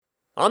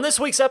On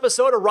this week's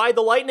episode of Ride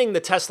the Lightning, the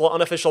Tesla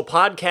unofficial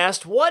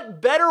podcast, what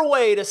better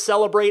way to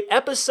celebrate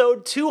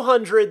episode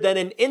 200 than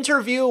an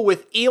interview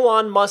with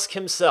Elon Musk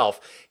himself?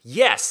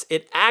 Yes,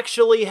 it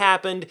actually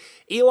happened.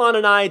 Elon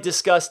and I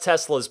discussed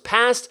Tesla's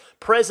past,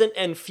 present,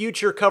 and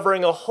future,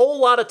 covering a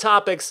whole lot of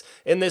topics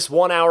in this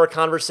 1-hour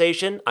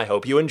conversation. I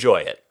hope you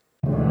enjoy it.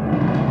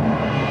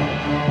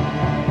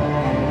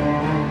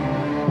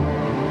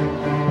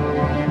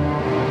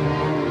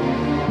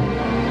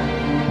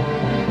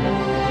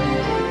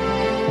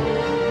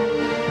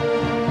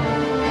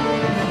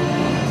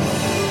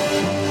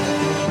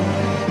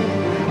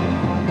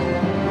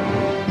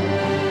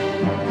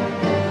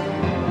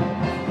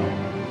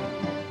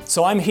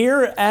 So I'm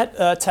here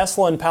at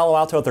Tesla in Palo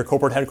Alto at their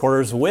corporate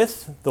headquarters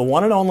with the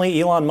one and only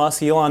Elon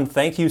Musk. Elon,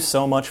 thank you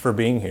so much for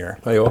being here.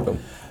 Oh, you're welcome.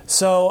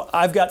 So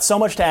I've got so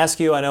much to ask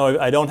you. I know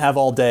I don't have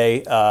all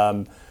day.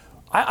 I've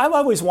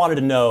always wanted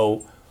to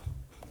know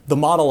the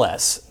Model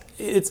S.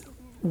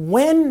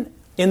 When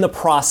in the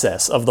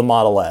process of the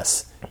Model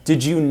S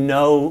did you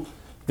know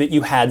that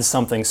you had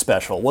something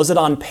special? Was it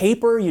on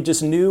paper, you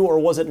just knew, or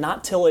was it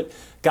not till it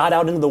got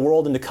out into the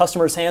world, into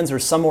customers' hands, or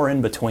somewhere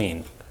in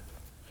between?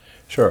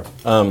 Sure.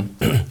 And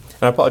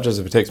I apologize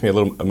if it takes me a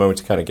moment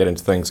to kind of get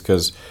into things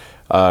because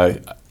by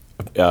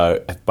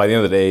the end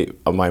of the day,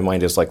 my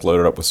mind is like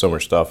loaded up with so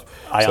much stuff.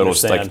 I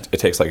understand.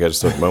 It takes like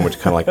just a moment to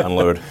kind of like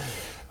unload.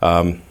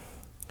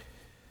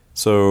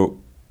 So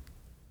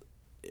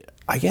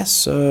I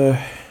guess when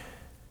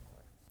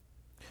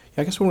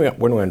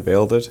we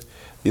unveiled it,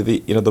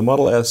 the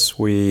Model S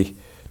we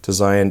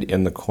designed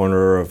in the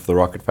corner of the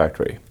rocket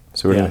factory.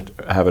 So we didn't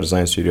have a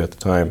design studio at the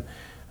time,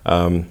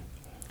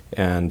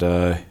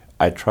 and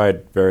I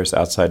tried various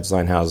outside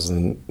design houses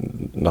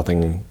and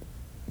nothing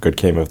good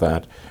came of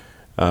that.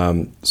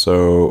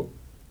 So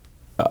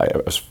I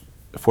was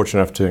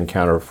fortunate enough to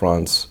encounter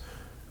Franz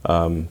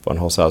von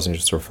Holzhausen,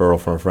 just a referral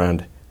from a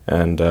friend.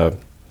 And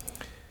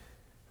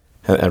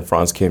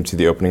Franz came to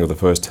the opening of the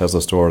first Tesla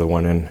store, the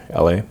one in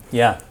LA.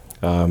 Yeah.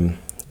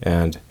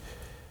 And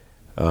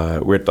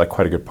we had like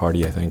quite a good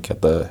party, I think,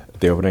 at the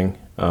opening.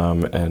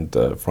 And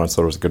Franz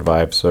thought it was a good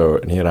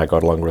vibe. And he and I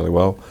got along really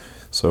well.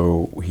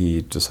 So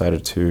he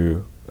decided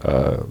to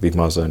leave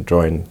Mazda and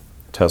join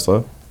Tesla,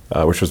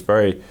 which was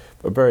a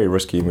very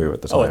risky move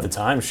at the time. Oh, at the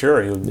time,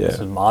 sure. He was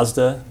in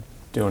Mazda,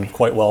 doing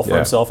quite well for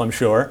himself, I'm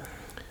sure.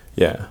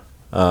 Yeah.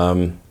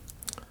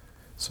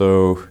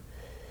 So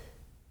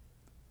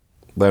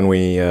then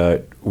we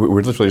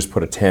literally just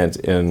put a tent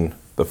in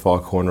the far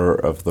corner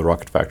of the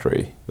rocket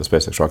factory, the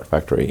SpaceX rocket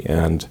factory,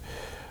 and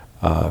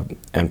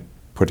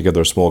put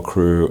together a small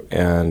crew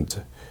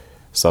and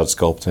started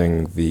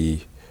sculpting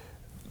the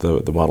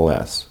Model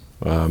S.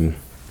 And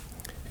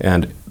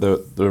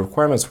the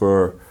requirements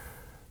were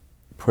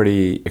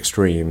pretty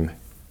extreme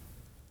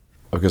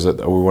because we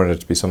wanted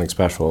it to be something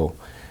special.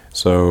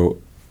 So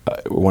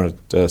we wanted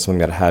something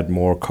that had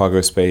more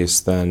cargo space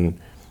than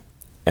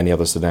any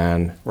other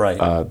sedan. Right.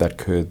 That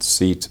could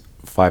seat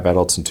 5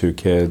 adults and 2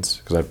 kids,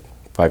 because I have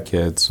 5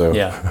 kids. So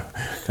kind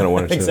of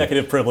wanted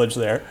executive privilege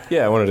there.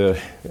 Yeah, I wanted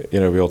to be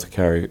able to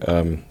carry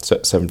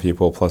 7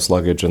 people plus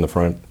luggage in the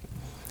front.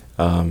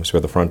 So we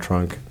had the front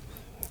trunk.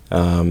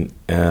 And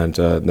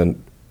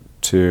then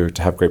to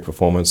have great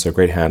performance, so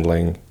great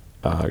handling,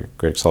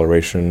 great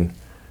acceleration,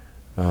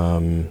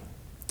 and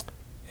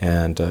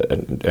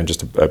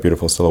just a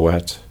beautiful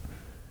silhouette,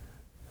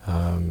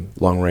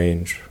 long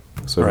range.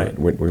 So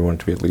we wanted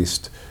to be at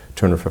least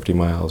 250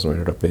 miles, and we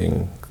ended up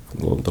being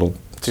a little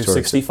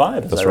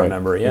 265, as I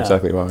remember. Yeah,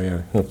 exactly. Wow,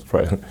 yeah, that's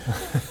right.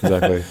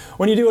 Exactly.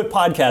 When you do a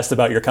podcast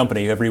about your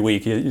company every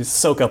week, you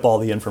soak up all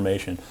the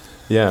information.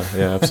 Yeah,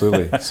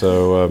 absolutely.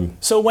 So,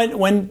 so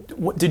when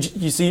did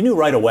you? So you knew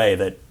right away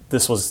that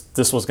this was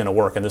going to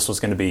work and this was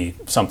going to be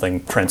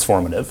something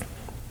transformative.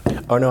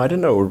 Oh no, I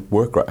didn't know it would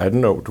work. I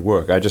didn't know it would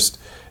work. I just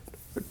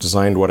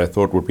designed what I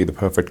thought would be the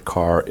perfect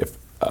car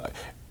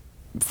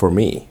for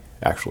me,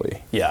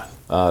 actually. Yeah.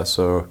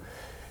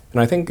 And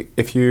I think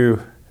this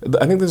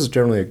is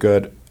generally a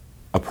good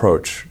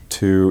approach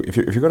to if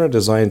you're going to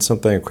design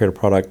something and create a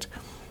product.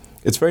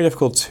 It's very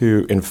difficult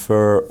to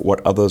infer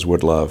what others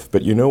would love,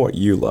 but you know what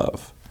you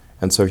love.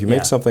 And so if you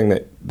make something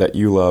that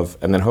you love,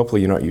 and then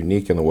hopefully you're not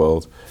unique in the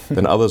world,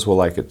 then others will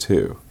like it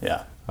too.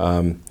 Yeah.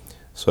 We're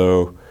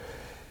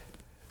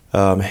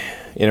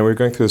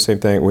going through the same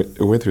thing. We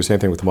went through the same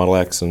thing with the Model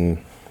X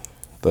and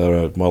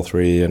the Model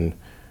 3 and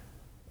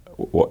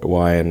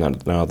Y,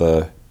 and now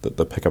the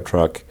pickup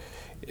truck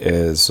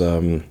is,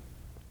 first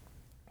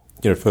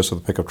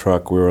with the pickup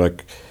truck, we were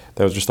like,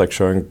 that was just like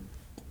showing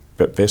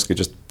basically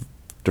just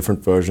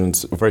different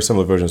versions, very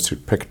similar versions to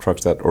pickup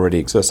trucks that already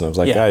exist. And I was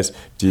like, guys,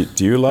 do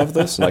you love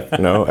this? Like,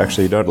 no,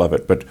 actually you don't love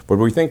it. But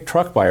we think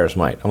truck buyers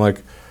might. I'm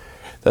like,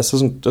 that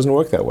doesn't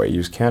work that way.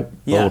 You just can't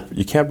build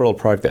a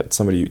product that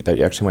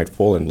you actually might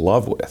fall in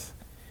love with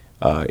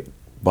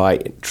by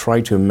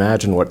trying to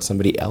imagine what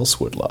somebody else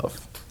would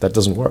love. That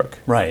doesn't work.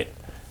 Right.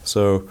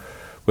 So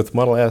with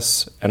Model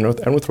S and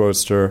with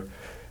Roadster,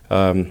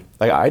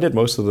 I did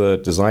most of the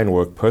design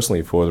work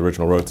personally for the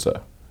original Roadster.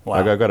 Wow.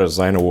 I got a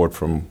design award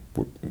from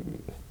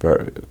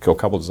a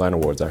couple of design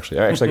awards, actually.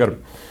 I got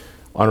an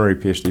honorary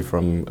PhD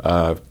from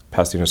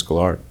Pasadena School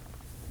of Art,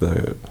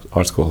 the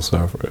art school,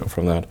 so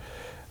from that.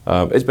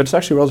 But it's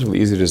actually relatively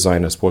easy to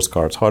design a sports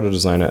car. It's hard to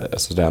design a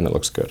sedan that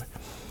looks good.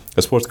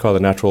 A sports car, the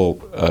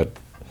natural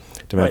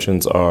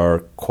dimensions are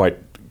quite,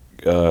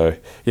 they're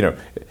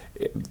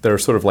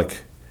sort of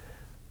like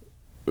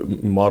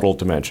model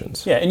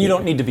dimensions. Yeah, and you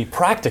don't need to be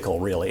practical,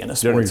 really, in a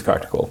sports car. You don't need to be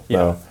practical,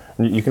 yeah.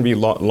 No. You can be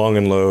long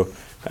and low,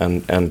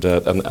 and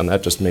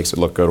that just makes it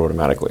look good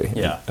automatically.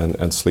 Yeah.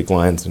 And sleek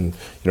lines, and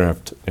you don't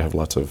have to have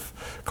lots of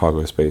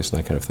cargo space and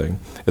that kind of thing.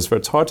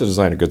 It's hard to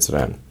design a good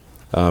sedan.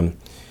 And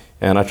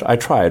I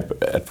tried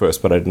at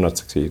first, but I did not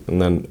succeed.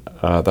 And then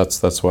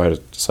that's why I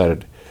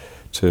decided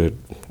to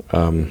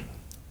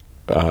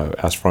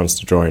ask Franz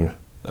to join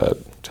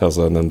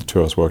Tesla, and then the two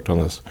of us worked on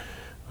this.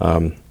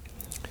 But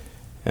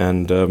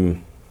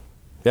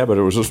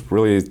it was just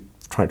really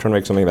trying to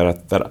make something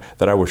that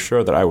I was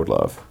sure that I would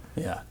love.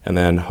 Yeah. And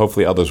then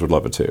hopefully others would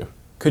love it too.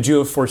 Could you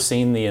have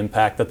foreseen the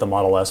impact that the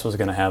Model S was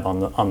going to have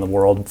on the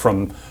world,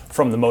 from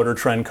the Motor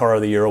Trend Car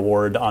of the Year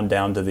award on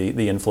down to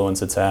the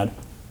influence it's had?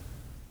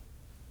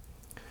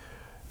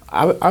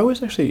 I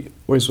was actually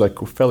always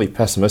fairly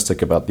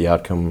pessimistic about the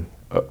outcome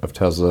of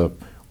Tesla all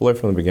the way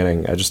from the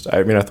beginning. I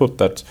thought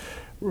that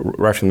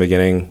right from the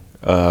beginning,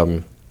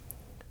 when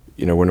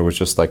it was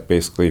just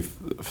basically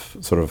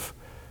sort of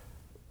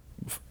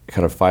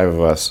kind of five of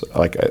us,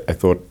 I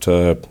thought,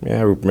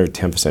 maybe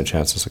 10%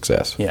 chance of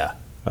success. Yeah.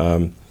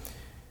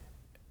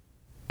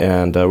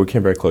 And we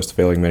came very close to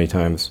failing many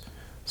times.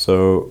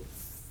 So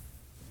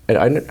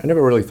I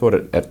never really thought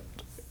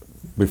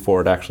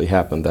before it actually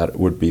happened that it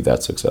would be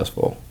that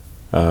successful.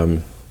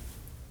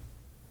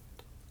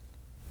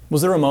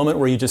 Was there a moment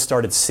where you just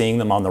started seeing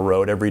them on the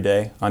road every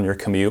day on your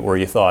commute where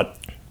you thought,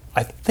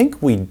 I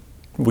think we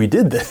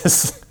did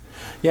this?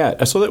 Yeah,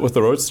 I saw that with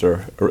the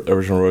Roadster,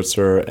 original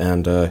Roadster,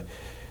 and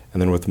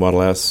then with the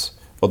Model S.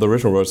 Well, the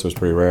original Roadster was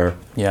pretty rare.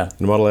 Yeah.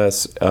 The Model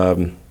S,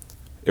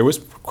 it was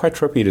quite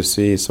trippy to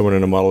see someone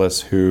in a Model S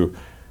who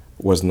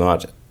was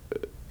not,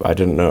 I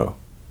didn't know.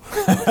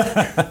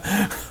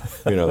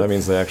 That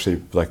means they actually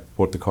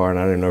bought the car and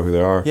I didn't know who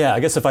they are. Yeah, I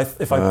guess if I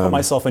put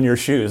myself in your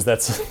shoes, that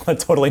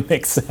totally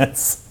makes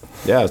sense.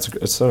 Yeah,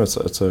 it's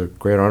a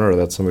great honor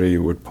that somebody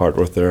would part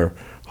with their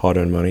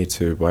hard-earned money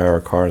to buy our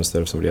car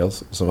instead of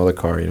some other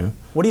car.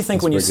 What do you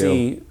think when you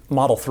see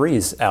Model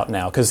 3s out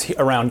now? Because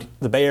around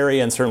the Bay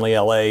Area and certainly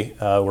LA,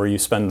 where you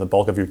spend the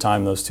bulk of your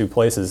time in those two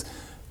places,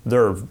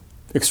 they're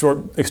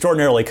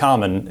extraordinarily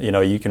common.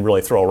 You can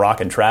really throw a rock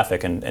in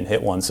traffic and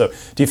hit one. So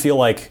do you feel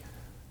like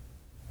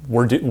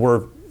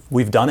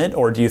we've done it,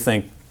 or do you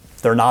think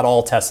they're not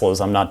all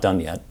Teslas, I'm not done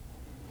yet?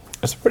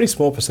 It's a pretty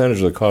small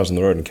percentage of the cars on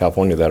the road in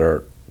California that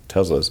are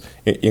Teslas,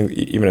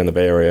 even in the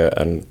Bay Area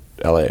and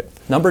LA.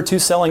 Number 2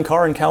 selling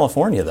car in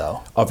California,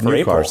 though. Of new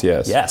April. Cars,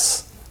 yes.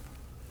 Yes.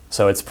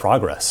 So it's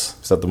progress.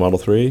 Is that the Model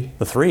 3?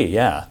 The 3,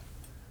 yeah.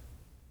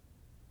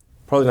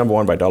 Probably number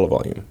 1 by dollar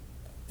volume.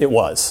 It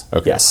was.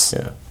 Okay. Yes.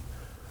 Yeah.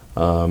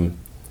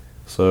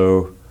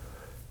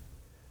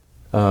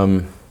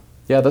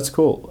 That's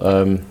cool.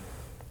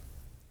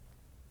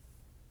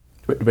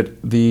 But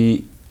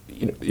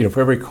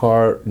for every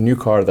new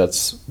car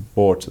that's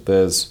bought,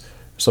 there's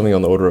something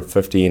on the order of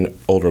 15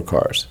 older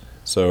cars.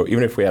 So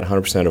even if we had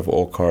 100% of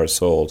all cars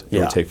sold, it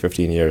would take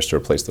 15 years to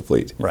replace the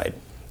fleet. Right.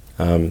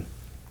 And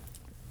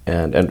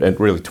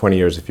really 20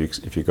 years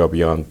if you go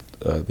beyond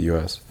the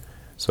U.S.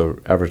 So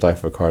average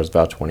life of a car is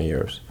about 20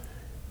 years.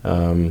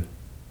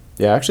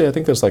 Actually, I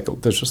think there's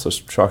just a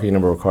shocking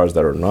number of cars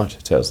that are not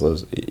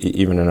Teslas,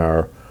 even in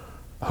our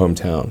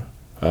hometown.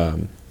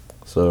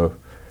 So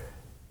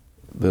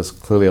there's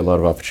clearly a lot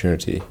of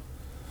opportunity.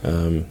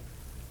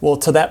 Well,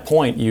 to that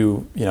point,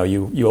 you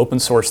open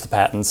sourced the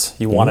patents.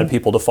 You wanted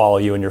people to follow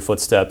you in your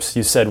footsteps.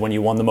 You said when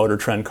you won the Motor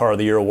Trend Car of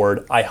the Year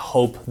award, I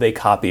hope they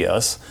copy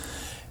us.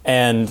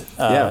 And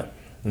so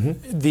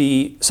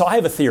I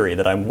have a theory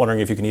that I'm wondering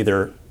if you can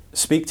either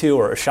speak to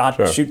or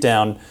shoot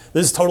down.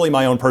 This is totally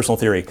my own personal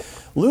theory.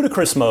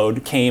 Ludicrous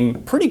mode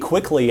came pretty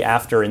quickly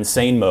after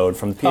insane mode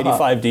from the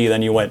P85D.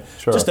 Then you went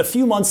just a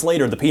few months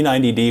later, the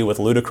P90D with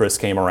Ludicrous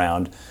came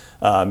around.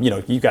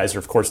 You guys are,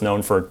 of course,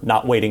 known for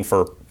not waiting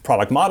for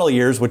product model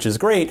years, which is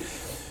great.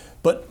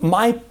 But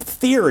my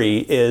theory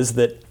is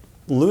that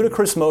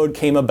Ludicrous mode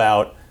came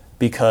about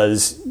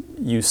because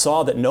you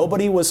saw that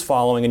nobody was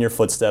following in your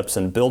footsteps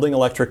and building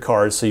electric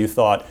cars, so you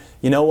thought,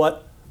 you know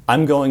what,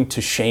 I'm going to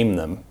shame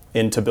them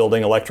into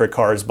building electric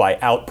cars by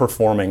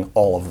outperforming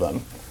all of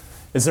them.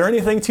 Is there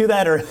anything to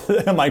that, or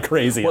am I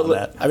crazy on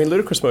that? I mean,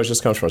 Ludicrous mode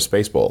just comes from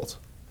Spaceballs.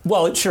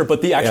 Well, sure,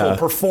 but the actual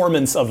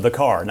performance of the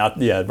car, not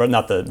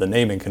the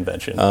naming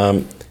convention.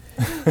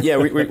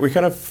 We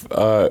kind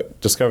of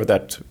discovered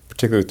that,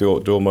 particularly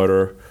with dual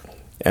motor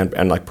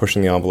and like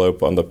pushing the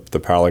envelope on the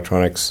power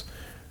electronics,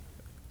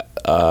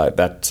 and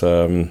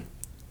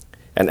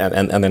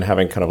then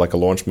having kind of like a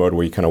launch mode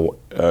where you kind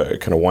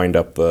of wind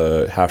up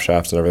the half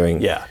shafts and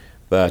everything. Yeah.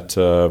 That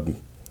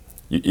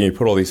you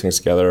put all these things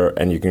together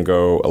and you can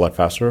go a lot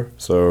faster.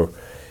 So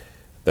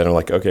then I'm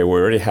like, okay, we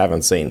already have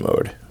insane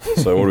mode.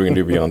 So what are we going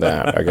to do beyond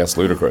that? I guess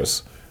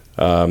ludicrous.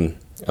 And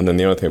then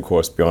the only thing, of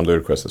course, beyond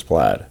ludicrous is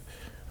plaid.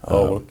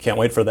 Can't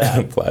wait for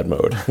that. Plaid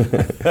mode.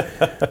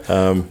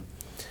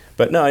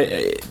 But no,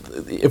 we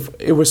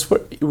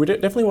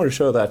definitely want to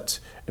show that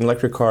an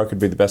electric car could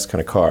be the best kind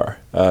of car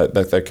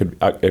that could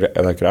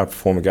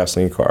outperform a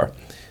gasoline car.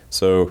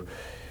 So,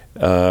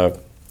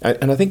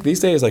 and I think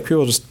these days, like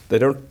people they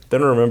don't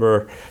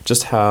remember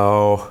just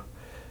how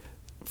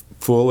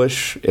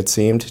foolish it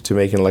seemed to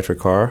make an electric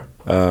car,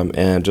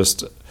 and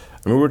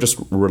we were just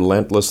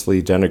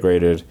relentlessly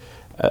denigrated,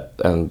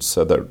 and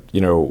said that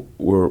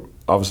we're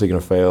obviously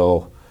going to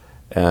fail,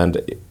 and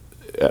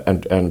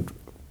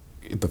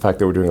the fact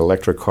that we're doing an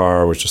electric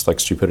car was just like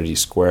stupidity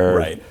squared.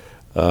 Right.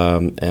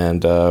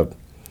 And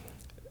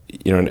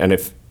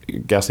if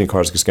gasoline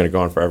cars are just going to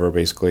go on forever,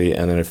 basically,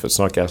 and then if it's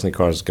not gasoline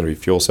cars, it's going to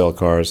be fuel cell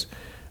cars,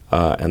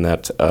 and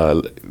that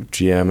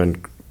GM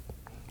and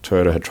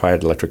Toyota had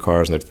tried electric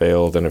cars and they'd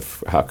failed, and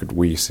how could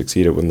we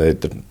succeed when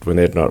they'd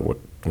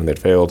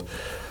failed?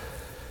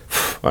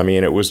 I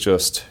mean, it was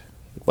just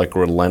like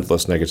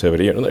relentless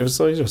negativity. It was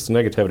just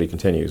negativity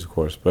continues, of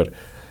course, but.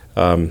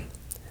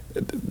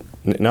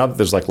 Now that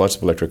there's like lots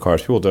of electric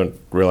cars, people don't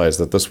realize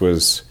that this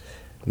was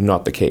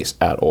not the case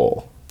at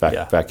all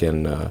back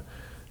in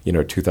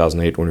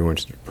 2008 when we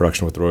went into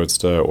production with the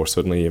Roadster, or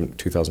certainly in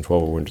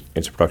 2012 when we went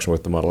into production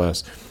with the Model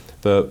S.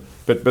 But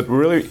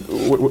really,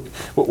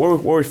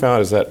 what we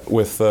found is that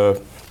with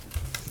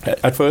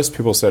at first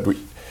people said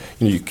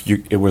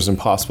it was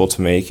impossible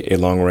to make a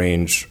long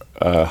range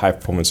high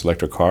performance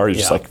electric car. It's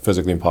just like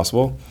physically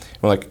impossible.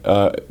 We're like,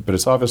 but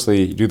it's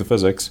obviously, you do the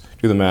physics,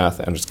 do the math,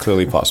 and it's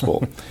clearly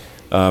possible.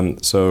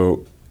 But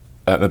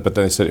then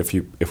they said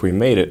if we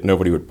made it,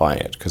 nobody would buy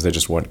it because they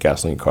just want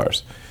gasoline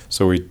cars.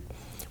 So we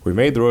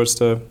made the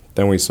Roadster,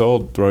 then we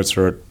sold the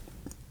Roadster at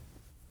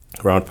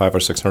around 500 or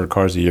 600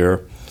 cars a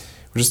year,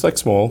 which is like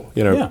small,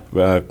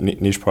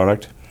 niche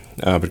product,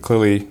 but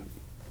clearly,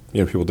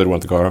 people did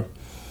want the car.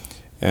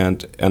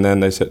 And then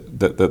they said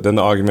then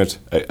the argument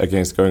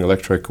against going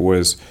electric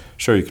was,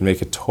 sure, you can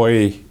make a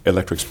toy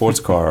electric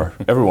sports car.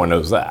 Everyone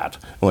knows that.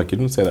 I'm like, you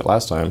didn't say that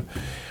last time,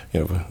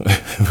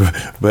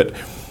 but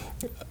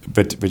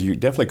you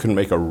definitely couldn't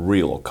make a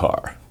real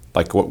car.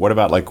 Like what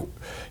about like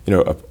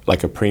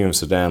a premium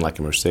sedan like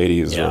a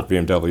Mercedes or a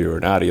BMW or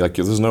an Audi? Like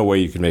there's no way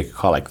you can make a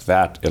car like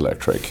that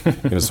electric.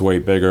 It's way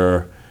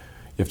bigger.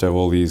 You have to have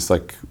all these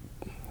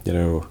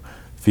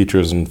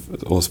features and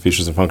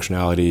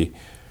functionality.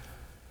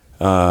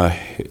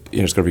 It's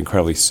going to be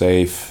incredibly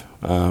safe.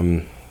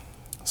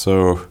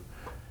 So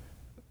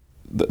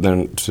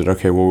then said,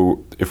 okay,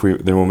 well,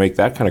 we'll make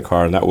that kind of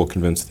car, and that will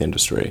convince the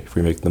industry. If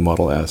we make the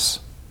Model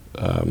S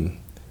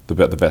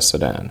the best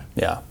sedan.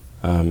 Yeah.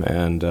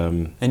 And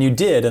you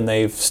did, and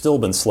they've still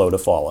been slow to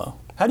follow.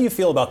 How do you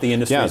feel about the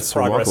industry's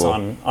progress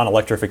on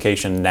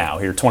electrification now,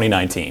 here,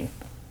 2019?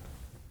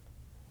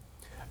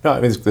 No, I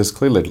mean, there's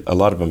clearly a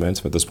lot of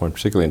momentum at this point,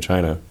 particularly in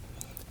China.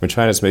 I mean,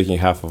 China's making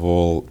half of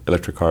all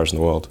electric cars in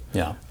the world.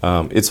 Yeah.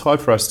 It's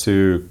hard for us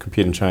to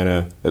compete in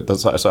China.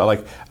 So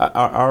like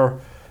our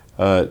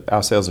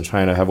sales in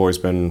China have always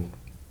been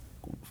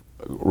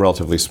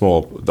relatively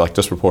small, like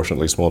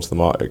disproportionately small to the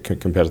market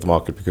compared to the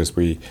market, because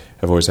we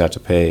have always had to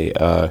pay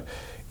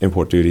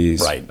import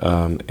duties, right.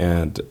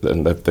 And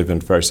they've been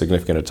very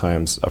significant at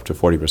times, up to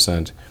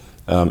 40%.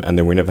 And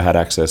then we never had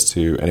access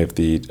to any of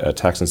the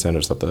tax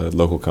incentives that the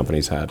local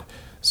companies had.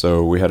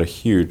 So we had a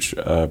huge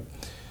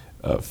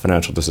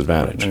financial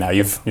disadvantage. And now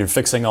you're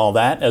fixing all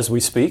that as we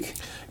speak?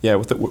 Yeah,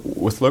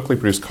 with locally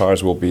produced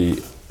cars,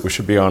 we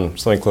should be on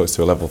something close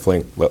to a level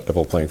playing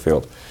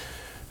field.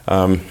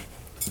 So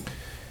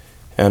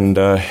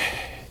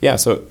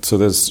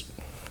there's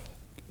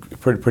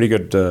pretty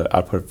good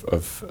output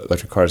of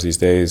electric cars these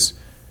days.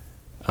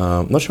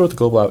 I'm not sure what the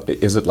global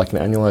is. It like an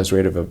annualized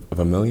rate of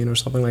 1 million or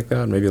something like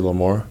that, maybe a little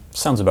more.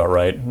 Sounds about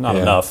right. Not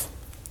enough.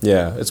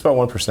 Yeah, it's about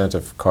 1%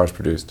 of cars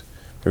produced,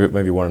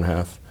 maybe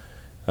 1.5%.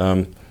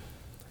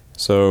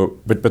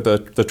 But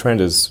the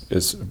trend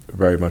is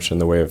very much in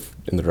the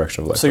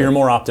direction of electric. So you're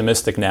more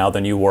optimistic now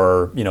than you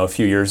were, a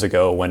few years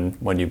ago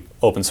when you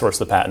open sourced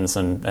the patents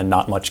and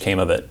not much came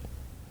of it.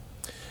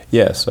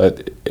 Yes,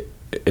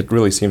 it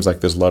really seems like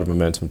there's a lot of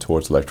momentum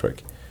towards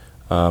electric,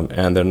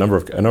 and there are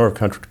a number of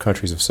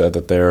countries have said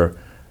that they're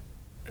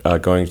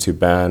going to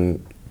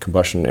ban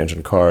combustion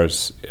engine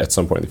cars at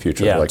some point in the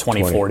future. Yeah, like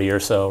 2040 or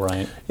so,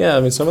 right? Yeah,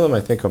 I mean, some of them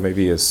I think are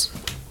maybe as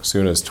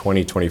soon as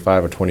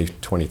 2025 or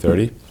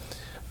 2030.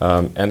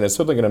 And it's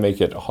certainly going to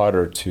make it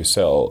harder to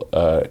sell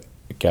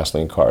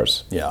gasoline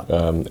cars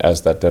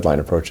as that deadline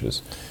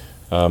approaches.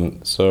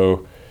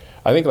 So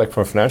I think, like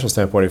from a financial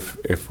standpoint,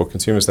 if for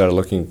consumers that are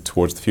looking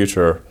towards the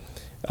future,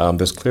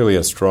 there's clearly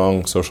a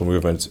strong social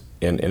movement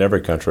in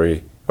every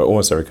country, or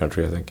almost every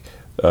country, I think,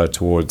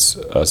 towards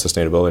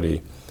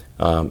sustainability.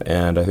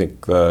 And I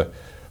think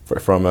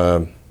from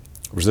a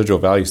residual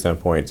value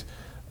standpoint,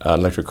 an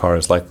electric car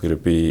is likely to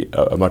be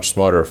a much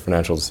smarter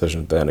financial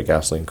decision than a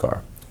gasoline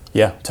car.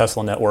 Yeah,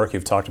 Tesla network,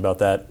 you've talked about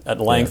that at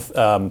length.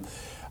 Yeah.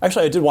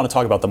 Actually, I did want to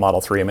talk about the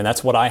Model 3. I mean,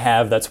 that's what I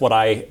have. That's what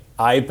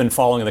I've been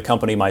following the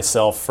company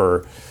myself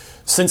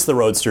since the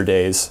Roadster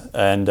days.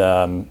 And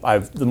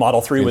the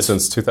Model 3 was...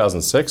 Since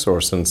 2006 or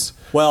since...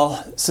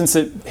 Well, since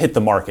it hit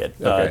the market.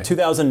 Okay.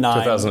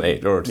 2009.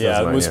 2008 or 2009,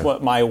 yeah. It was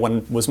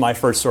was my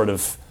first sort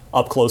of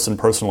up-close and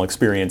personal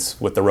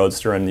experience with the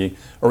Roadster and the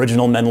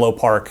original Menlo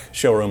Park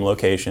showroom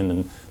location.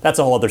 And that's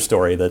a whole other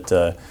story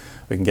that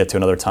we can get to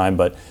another time.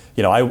 But,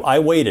 I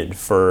waited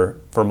for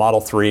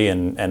Model 3,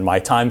 and my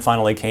time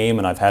finally came,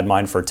 and I've had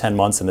mine for 10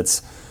 months, and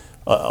it's,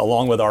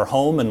 along with our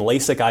home and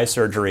LASIK eye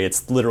surgery,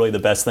 it's literally the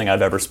best thing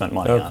I've ever spent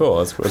money on. Oh, cool.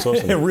 That's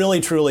awesome. It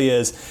really, truly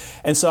is.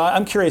 And so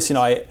I'm curious,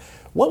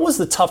 what was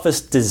the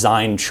toughest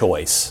design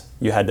choice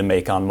you had to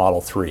make on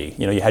Model 3?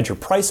 You had your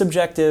price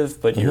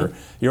objective, but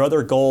your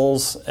other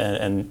goals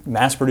and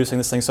mass producing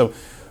this thing. So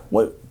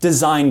what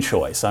design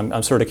choice?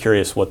 I'm sort of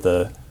curious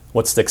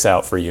what sticks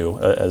out for you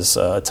as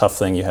a tough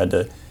thing you had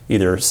to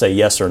either say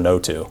yes or no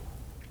to.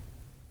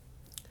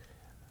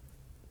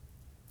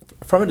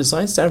 From a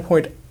design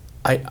standpoint,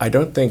 I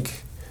don't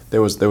think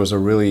there was a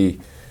really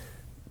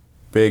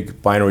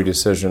big binary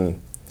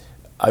decision.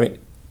 I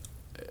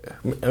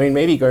mean,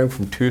 maybe going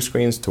from 2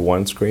 screens to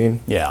 1 screen.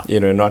 Yeah.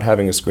 Not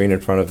having a screen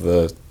in front of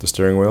the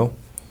steering wheel.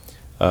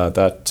 There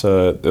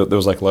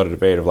was like a lot of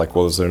debate of like,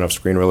 well, is there enough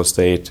screen real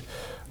estate?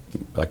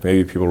 Like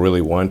maybe people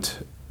really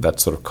want that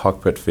sort of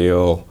cockpit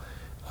feel.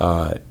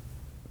 So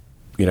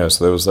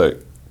there was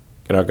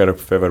I got a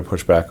fair bit of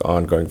pushback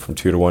on going from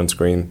 2 to 1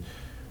 screen.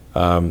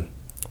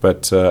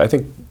 But I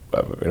think,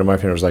 my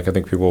opinion was I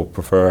think people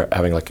prefer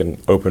having like an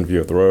open view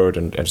of the road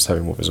and just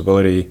having more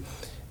visibility,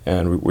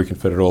 and we can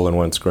fit it all in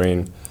 1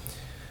 screen.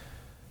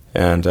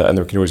 And then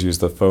we can always use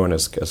the phone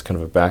as kind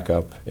of a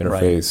backup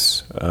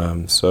interface.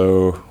 Right.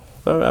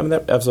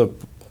 That was a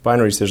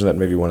binary decision, that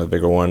may be one of the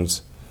bigger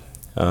ones.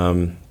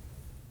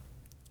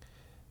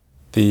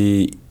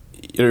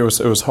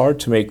 It was hard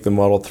to make the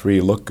Model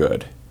 3 look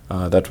good.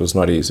 That was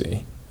not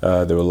easy.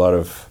 There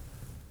were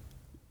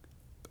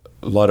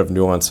a lot of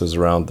nuances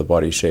around the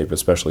body shape,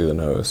 especially the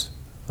nose.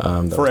 For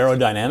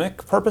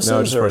aerodynamic purposes?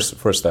 No, just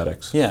for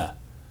aesthetics. Yeah.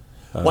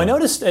 Well, I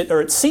noticed,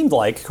 it seemed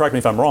like, correct me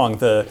if I'm wrong,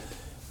 the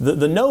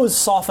nose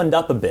softened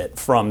up a bit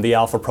from the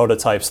alpha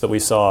prototypes that we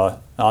saw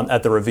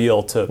at the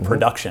reveal to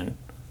production.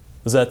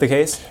 Was that the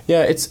case?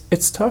 Yeah,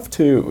 it's tough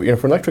to,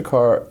 for an electric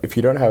car, if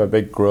you don't have a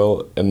big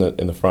grille in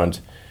the front,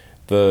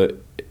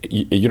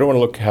 you don't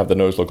want to have the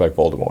nose look like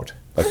Voldemort.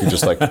 Like you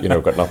just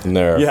got nothing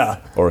there. Yeah.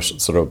 Or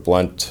sort of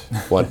blunt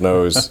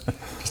nose.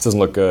 Just doesn't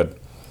look good.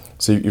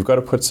 So you've got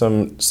to put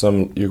some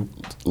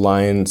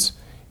lines.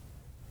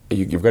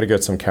 You've got to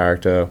get some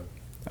character,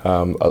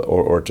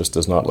 or it just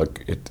does not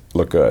look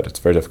good. It's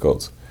very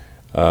difficult.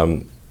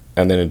 And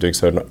then in doing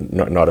so,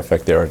 not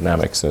affect the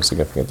aerodynamics in a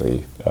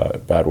significantly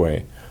bad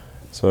way.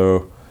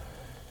 So,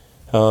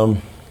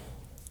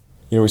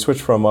 we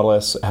switched from Model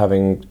S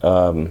having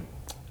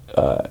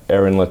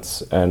air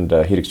inlets and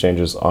heat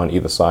exchangers on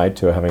either side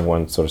to having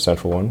one sort of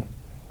central one.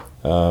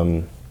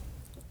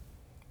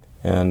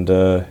 And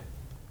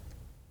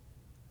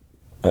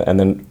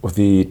then with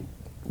the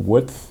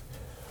width,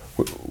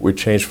 we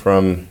changed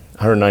from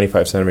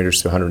 195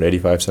 centimeters to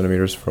 185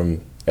 centimeters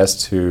from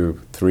S to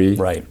 3.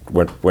 Right.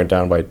 Went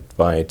down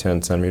by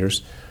 10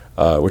 centimeters,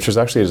 which was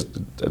actually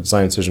a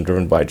design decision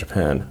driven by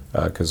Japan,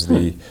 because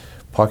the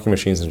parking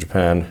machines in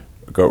Japan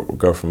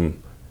go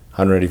from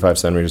 185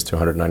 centimeters to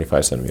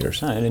 195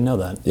 centimeters. Oh, I didn't know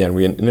that. Yeah, and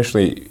we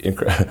initially made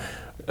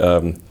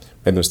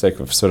the mistake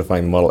of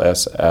certifying the Model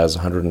S as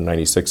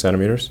 196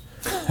 centimeters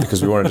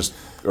because we wanted to just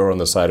go on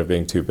the side of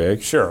being too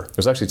big. Sure. It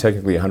was actually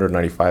technically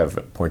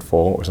 195.4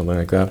 or something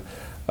like that.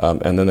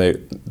 And then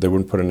they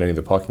wouldn't put in any of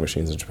the parking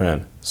machines in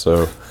Japan.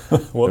 So we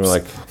were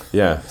like,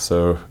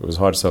 so it was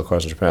hard to sell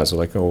cars in Japan. So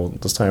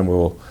this time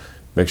we'll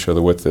make sure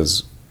the width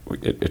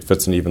it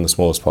fits in even the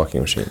smallest parking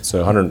machine. So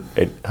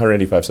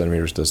 185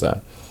 centimeters does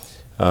that.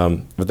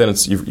 But then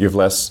you have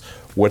less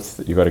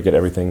width. You've got to get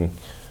everything.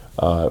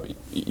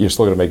 You're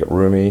still going to make it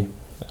roomy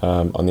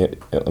on the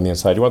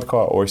inside. You want the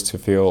car always to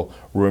feel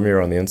roomier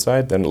on the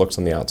inside than it looks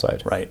on the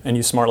outside. Right, and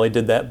you smartly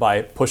did that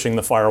by pushing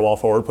the firewall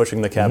forward,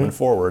 pushing the cabin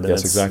forward. And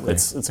yes, exactly.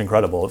 It's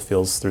incredible. It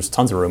feels there's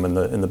tons of room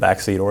in the back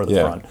seat or the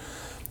front.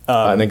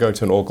 And then going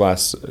to an all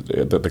glass,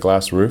 the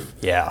glass roof.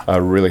 Yeah,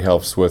 really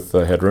helps with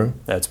the headroom.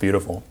 That's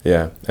beautiful.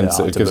 Yeah, and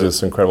so it gives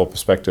us incredible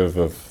perspective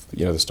of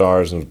the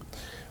stars and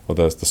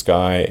the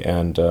sky,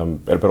 and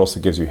but also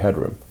gives you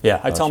headroom.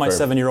 Yeah, I tell my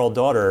 7-year-old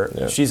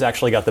daughter she's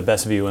actually got the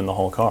best view in the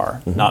whole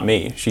car. Not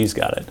me. She's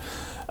got it.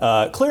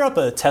 Clear up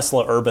a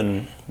Tesla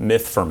urban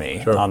myth for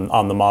me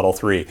on the Model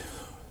 3.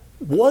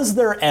 Was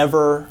there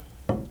ever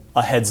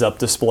a heads-up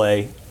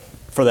display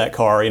for that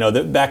car?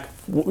 Back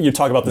you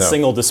talk about the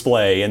single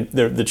display, and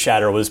the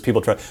chatter was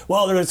people try.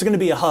 Well, there's going to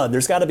be a HUD.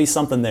 There's got to be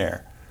something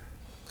there.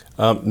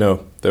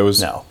 No, there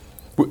was no.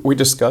 We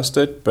discussed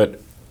it,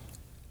 but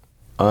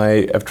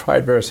I've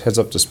tried various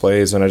heads-up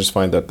displays, and I just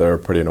find that they're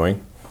pretty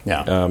annoying.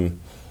 Yeah.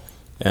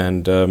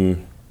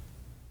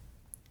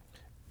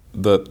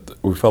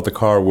 We felt the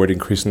car would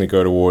increasingly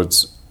go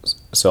towards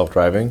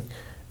self-driving,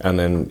 and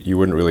then you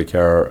wouldn't really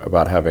care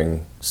about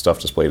having stuff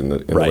displayed in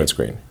the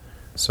windscreen.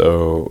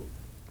 So,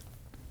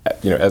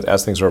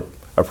 as things are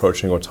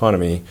approaching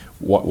autonomy,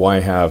 why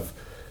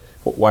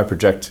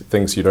project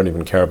things you don't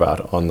even care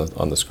about on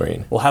the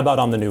screen? Well, how about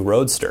on the new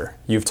Roadster?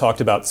 You've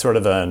talked about sort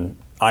of an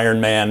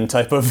Iron Man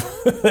type of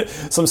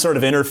some sort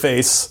of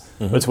interface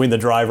between the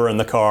driver and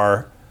the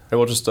car. And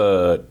we'll just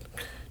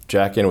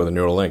jack in with a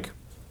neural link.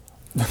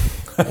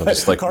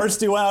 Just Cars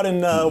due out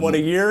in a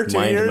year, 2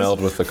 years? Mind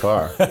meld with the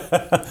car.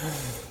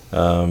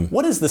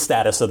 What is the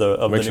status of the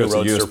new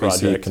Roadster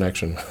project?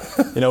 Connection.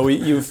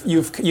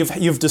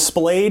 You've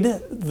displayed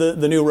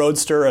the new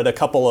Roadster at a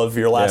couple of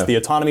your the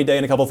Autonomy Day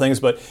and a couple of things,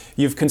 but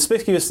you've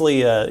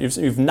conspicuously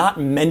you've not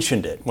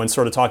mentioned it when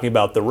sort of talking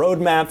about the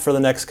roadmap for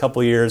the next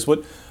couple of years.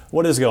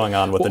 What is going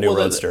on with the new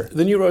Roadster?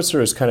 The new Roadster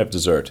is kind of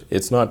dessert.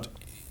 It's not.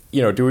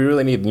 Do we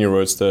really need the new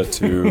Roadster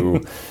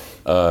to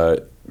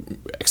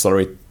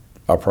accelerate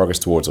our progress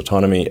towards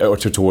autonomy or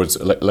towards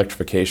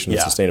electrification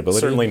and sustainability?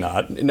 Certainly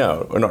not.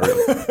 No, not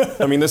really.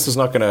 I mean, this is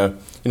not going to.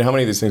 How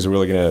many of these things are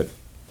really going to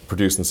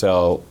produce and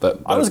sell?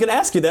 I was going to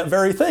ask you that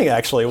very thing,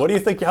 actually. What do you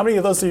think? How many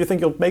of those do you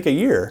think you'll make a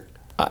year?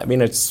 I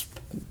mean,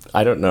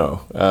 I don't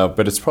know,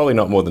 but it's probably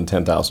not more than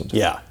 10,000.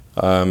 Yeah.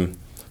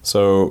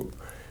 So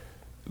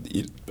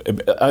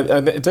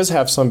it does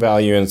have some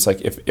value, and it's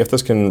like if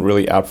this can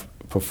really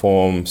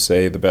outperform,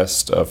 say, the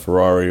best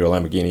Ferrari or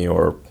Lamborghini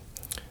or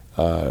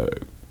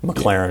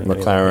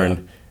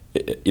McLaren,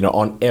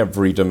 on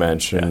every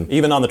dimension,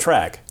 even on the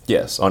track.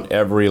 Yes, on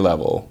every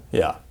level.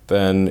 Yeah.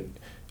 Then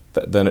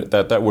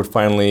that would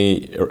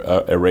finally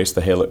erase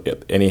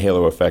any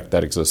halo effect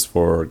that exists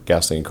for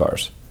gasoline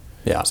cars.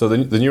 Yeah. So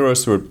the new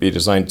Roadster would be is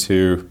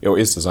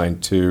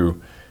designed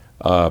to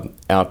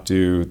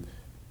outdo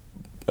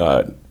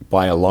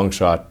by a long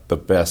shot the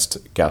best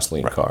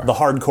gasoline car. The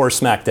hardcore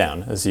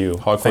smackdown, as you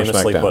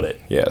famously put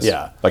it. Yes.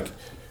 Yeah. Like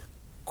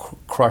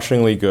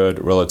crushingly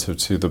good relative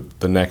to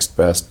the next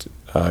best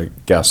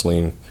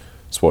gasoline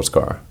sports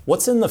car.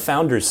 What's in the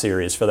Founders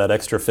series for that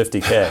extra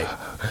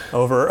 $50K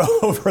over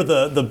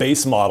the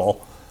base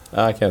model?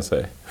 I can't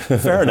say.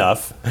 Fair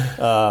enough.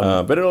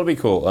 But it'll be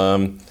cool.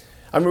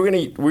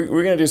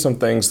 We're gonna do some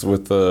things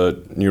with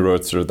the new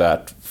Roadster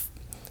that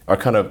are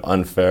kind of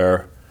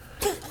unfair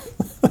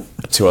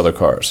to other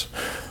cars.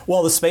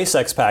 Well, the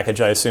SpaceX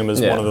package, I assume,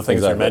 is one of the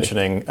things you're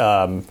mentioning.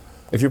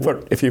 If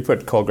you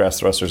put cold grass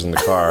thrusters in the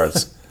car,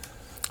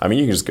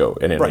 you can just go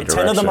in any direction.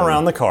 10 of them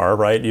around the car,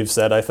 right? You've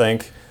said, I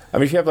think. I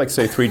mean, if you have,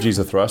 say, 3 Gs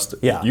of thrust,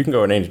 you can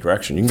go in any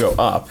direction. You can go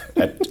up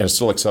and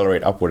still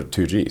accelerate upward at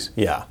 2 Gs.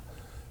 Yeah.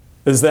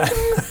 Is that,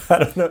 I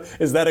don't know,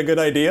 is that a good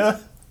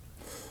idea?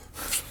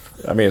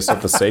 I mean, it's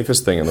not the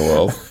safest thing in the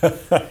world.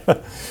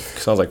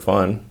 Sounds like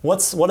fun.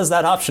 What is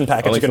that option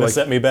package going to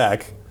set me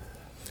back?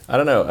 I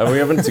don't know. We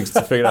haven't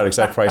figured out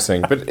exact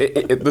pricing, but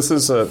this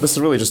is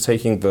really just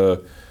taking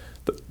the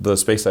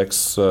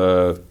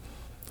SpaceX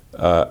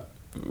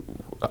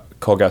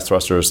cold gas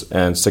thrusters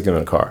and sticking them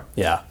in a car.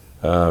 Yeah,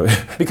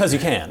 because you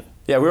can.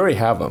 Yeah, we already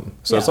have them,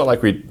 so it's not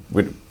like we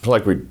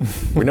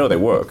know they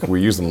work.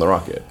 We use them in the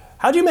rocket.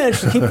 How do you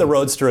manage to keep the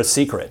Roadster a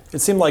secret? It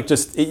seemed like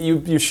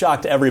you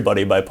shocked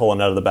everybody by pulling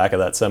out of the back of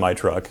that semi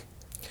truck.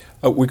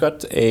 We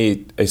got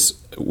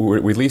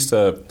we leased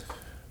a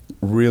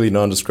really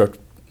nondescript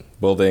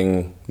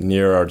building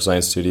near our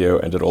design studio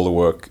and did all the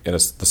work in the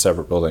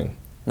separate building.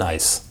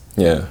 Nice.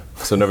 Yeah.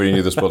 So nobody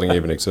knew this building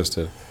even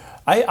existed.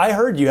 I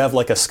heard you have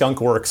like a Skunk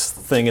Works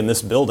thing in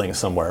this building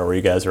somewhere where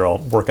you guys are all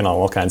working on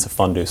all kinds of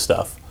fun new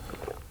stuff.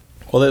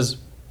 Well, there's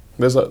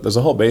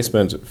a whole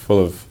basement full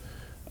of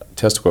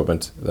test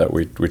equipment that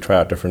we try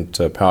out different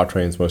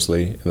powertrains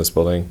mostly in this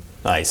building.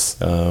 Nice.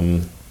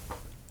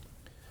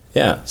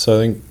 Yeah. So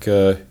I think.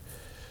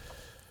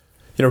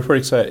 We're pretty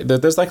excited.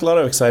 There's like a lot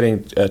of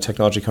exciting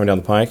technology coming down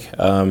the pike,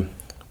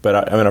 but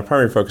our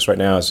primary focus right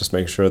now is just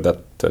making sure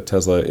that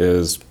Tesla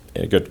is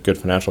in a good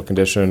financial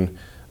condition,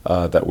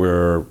 that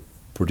we're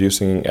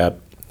producing at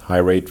high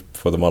rate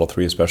for the Model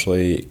 3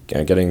 especially,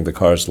 getting the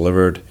cars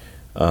delivered,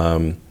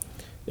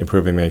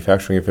 improving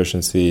manufacturing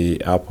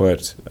efficiency,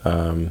 output,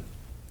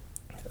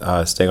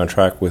 staying on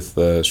track with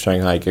the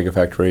Shanghai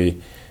Gigafactory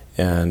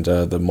and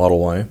the Model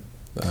Y.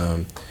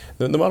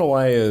 The Model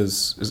Y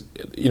is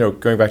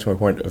going back to my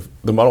point of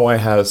the Model Y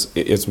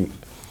it's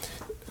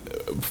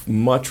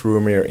much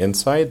roomier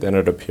inside than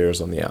it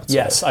appears on the outside.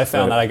 Yes, I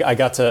found that. I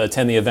got to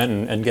attend the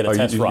event and get a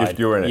test ride.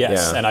 You were in it,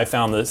 yes, and I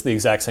found the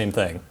exact same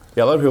thing.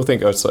 Yeah, a lot of people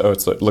think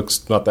it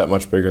looks not that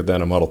much bigger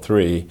than a Model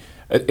 3.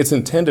 It's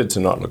intended to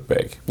not look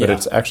big, but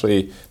it's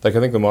actually, I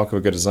think the mark of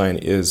a good design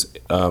is,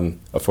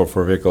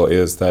 for a vehicle,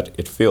 is that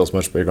it feels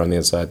much bigger on the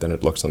inside than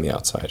it looks on the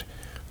outside.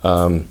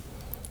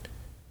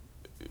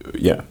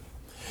 Yeah.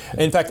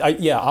 In fact,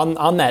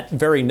 on that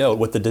very note,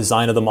 with the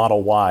design of the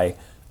Model Y,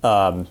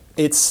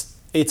 it's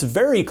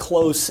very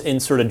close in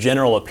sort of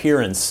general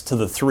appearance to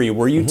the 3.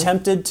 Were you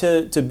tempted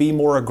to be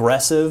more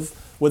aggressive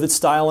with its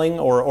styling,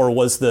 or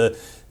was the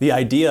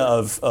idea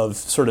of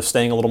sort of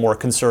staying a little more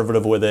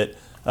conservative with it,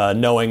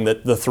 knowing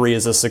that the 3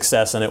 is a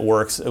success and it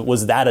works,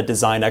 was that a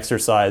design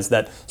exercise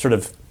that sort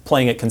of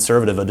playing it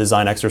conservative a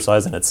design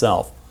exercise in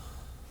itself.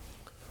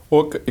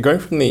 Well, going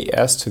from the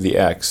S to the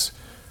X,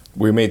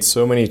 we made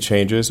so many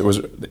changes. It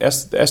was the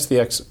S to the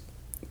X,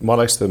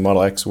 Model X to the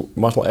Model X,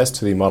 Model S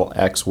to the Model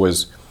X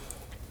was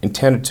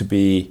intended to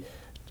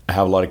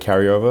have a lot of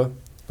carryover,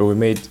 but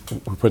we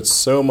put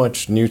so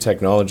much new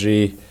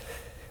technology.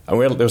 And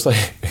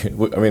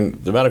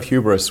the amount of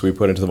hubris we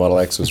put into the Model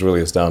X was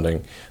really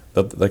astounding.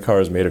 The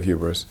car is made of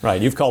hubris.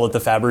 Right, you've called it the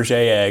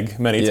Fabergé egg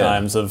many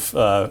times.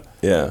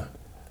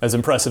 As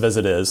impressive as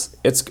it is,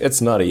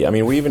 it's nutty. I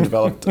mean, we even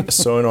developed a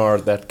sonar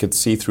that could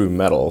see through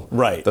metal,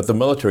 right, that the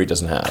military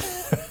doesn't have.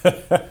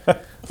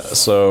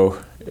 So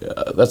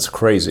that's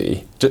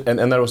crazy,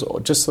 and that was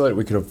just so that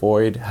we could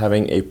avoid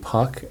having a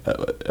puck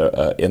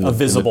a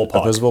visible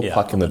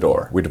puck in the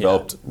door. We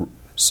developed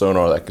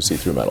sonar that could see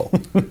through metal.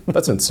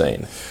 That's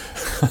insane.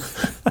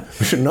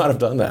 We should not have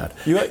done that.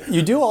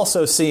 You do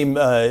also seem,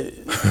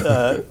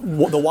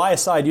 the Y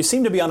aside, you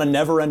seem to be on a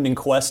never-ending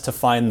quest to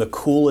find the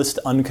coolest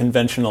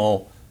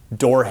unconventional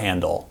door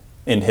handle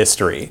in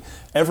history.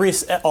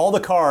 All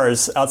the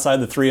cars outside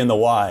the 3 and the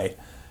Y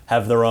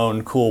have their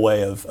own cool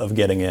way of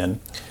getting in.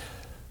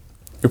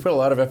 We put a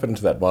lot of effort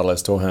into that Model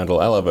S door handle.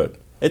 I love it.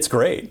 It's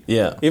great.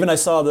 Yeah. Even I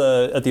saw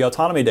at the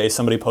Autonomy Day,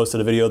 somebody posted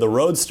a video of the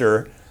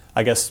Roadster.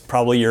 I guess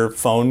probably your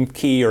phone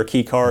key or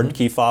key card,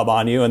 key fob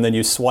on you, and then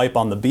you swipe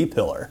on the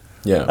B-pillar.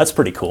 Yeah. That's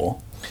pretty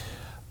cool.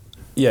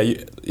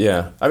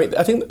 Yeah. I mean,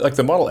 I think like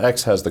the Model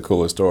X has the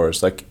coolest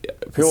doors. Like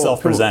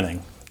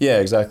self-presenting. Yeah,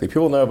 exactly.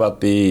 People know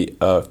about the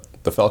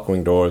Falcon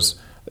Wing doors,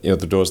 the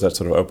doors that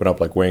sort of open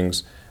up like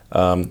wings.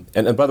 And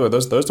by the way,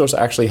 those doors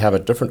actually have a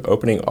different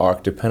opening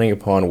arc depending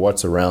upon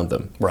what's around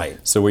them. Right.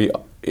 So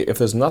if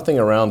there's nothing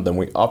around them,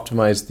 we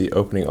optimize the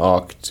opening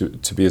arc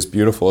to be as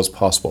beautiful as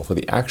possible, for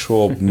the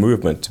actual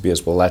movement to be as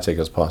balletic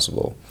as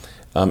possible.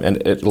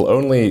 And it'll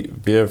only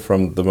veer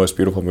from the most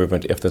beautiful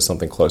movement if there's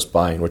something close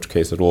by, in which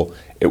case it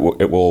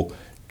will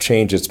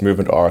change its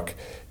movement arc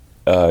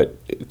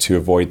to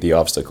avoid the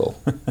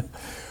obstacle.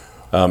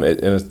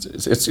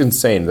 It's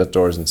insane. That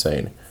door is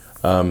insane.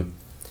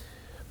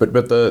 But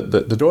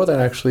the door that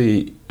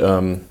actually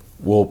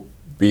will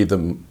be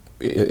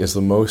is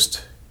the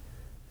most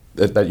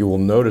that you will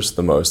notice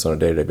the most on a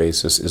day-to-day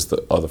basis is the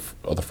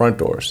front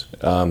doors,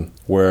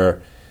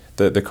 where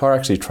the car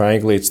actually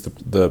triangulates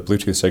the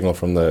Bluetooth signal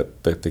from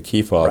the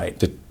key fob, right.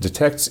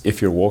 Detects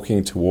if you're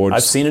walking towards.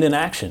 I've seen it in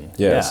action.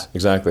 Yes,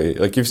 exactly.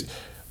 Like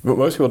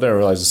most people don't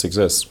realize this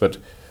exists, but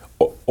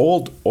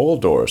all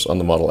doors on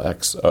the Model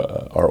X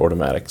are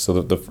automatic.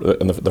 So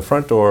the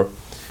front door.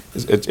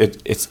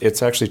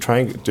 It's actually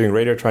doing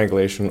radio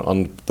triangulation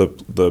on the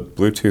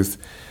Bluetooth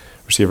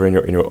receiver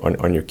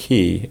on your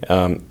key,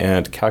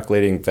 and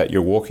calculating that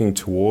you're walking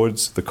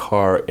towards the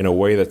car in a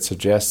way that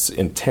suggests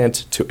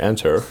intent to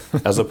enter,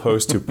 as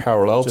opposed to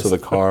parallel to the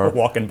car,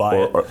 walking by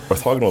or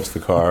orthogonal to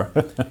the car.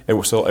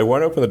 So it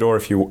won't open the door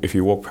if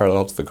you walk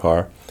parallel to the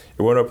car.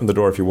 It won't open the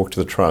door if you walk to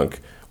the trunk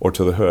or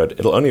to the hood.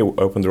 It'll only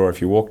open the door if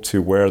you walk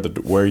to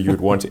where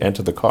you'd want to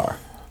enter the car.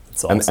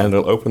 Awesome. And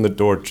it'll open the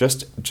door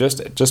just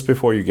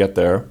before you get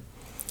there,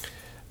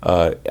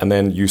 and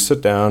then you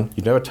sit down.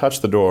 You never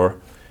touch the door.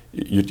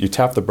 You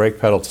tap the brake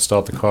pedal to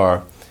start the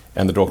car,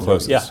 and the door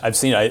closes. Yeah, I've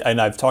seen it, and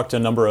I've talked to a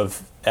number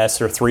of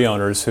S or 3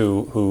 owners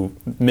who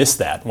miss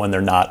that when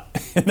they're not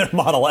in their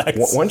Model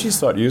X. Once you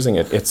start using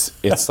it,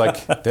 it's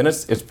like then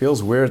it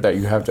feels weird that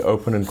you have to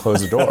open and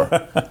close the door,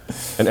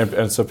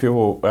 and so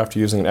people after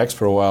using an X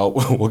for a while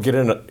will get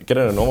in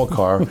a normal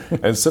car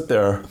and sit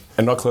there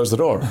and not close the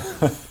door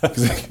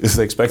because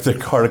they expect their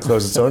car to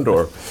close its own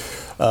door.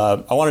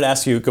 I wanted to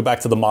ask you, go back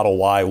to the Model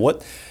Y.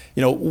 What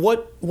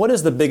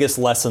is the biggest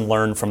lesson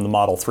learned from the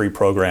Model 3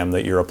 program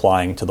that you're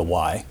applying to the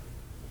Y?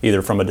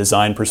 Either from a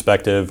design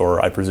perspective or,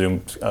 I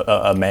presume,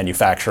 a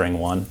manufacturing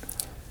one?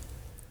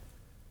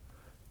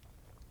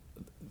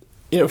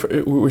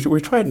 We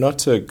tried not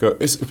to go.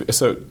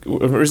 So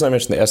the reason I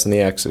mentioned the S and the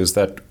X is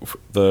that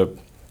the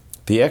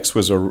X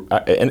was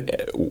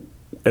ended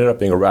up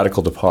being a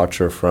radical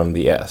departure from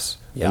the S.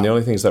 Yeah. And the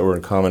only things that were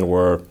in common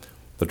were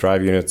the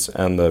drive units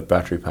and the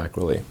battery pack,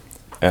 really,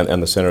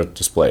 and the center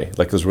display.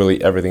 Like, there's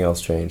really everything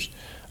else changed.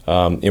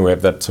 We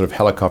have that sort of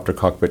helicopter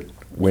cockpit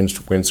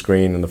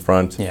windscreen in the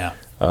front. Yeah.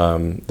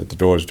 The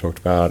doors we talked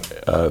about.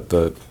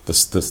 The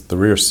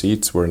rear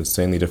seats were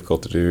insanely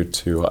difficult to do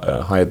to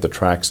hide the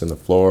tracks in the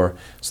floor,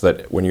 so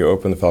that when you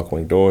open the Falcon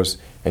Wing doors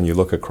and you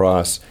look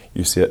across,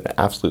 you see an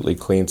absolutely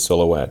clean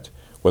silhouette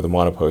with a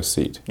monopost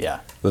seat.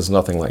 Yeah. There's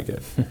nothing like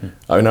it.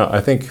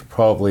 I think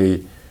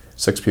probably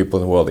 6 people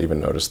in the world even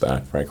noticed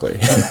that, frankly.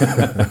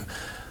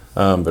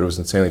 But it was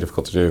insanely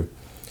difficult to do.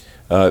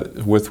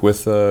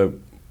 With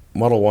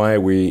Model Y,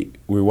 we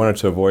wanted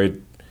to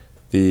avoid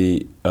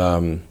the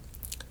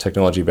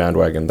technology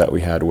bandwagon that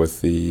we had with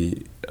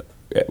the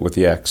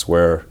X,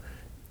 where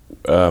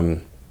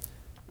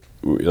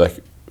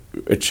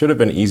it should have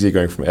been easy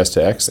going from S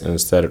to X, and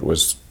instead it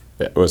was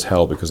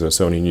hell because there were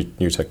so many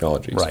new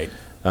technologies. Right.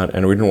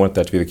 And we didn't want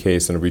that to be the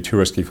case, and it would be too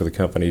risky for the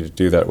company to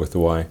do that with the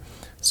Y.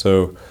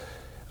 So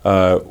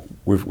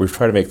we've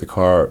tried to make the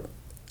car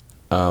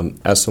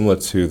as similar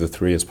to the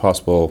 3 as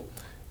possible,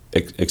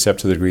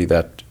 except to the degree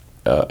that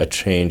a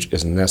change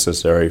is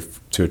necessary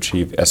to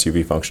achieve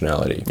SUV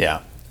functionality.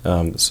 Yeah.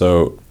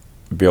 So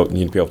you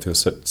need to be able to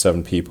sit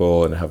 7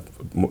 people and have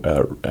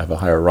a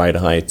higher ride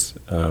height,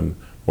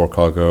 more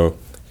cargo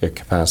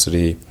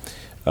capacity,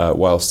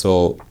 while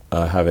still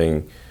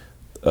having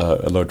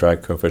a low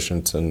drag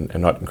coefficient and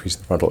not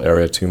increasing the frontal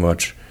area too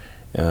much,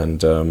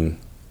 and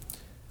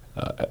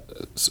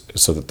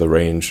so that the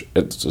range.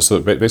 So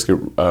basically,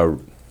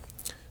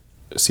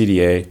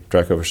 CDA,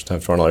 drag coefficient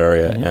times frontal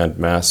area, and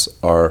mass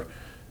are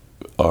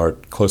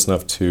close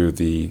enough to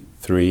the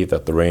 3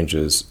 that the range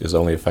is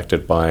only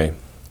affected by,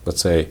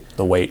 let's say,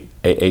 the weight,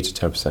 8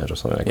 to 10% or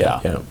something like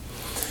that. Yeah.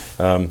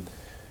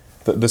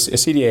 The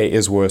CDA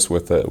is worse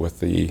with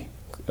the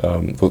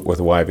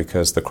Y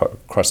because the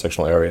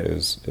cross-sectional area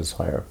is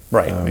higher.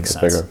 Right, makes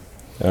sense.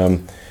 Bigger.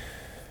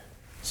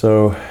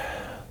 So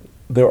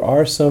there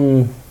are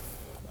some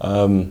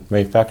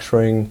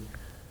manufacturing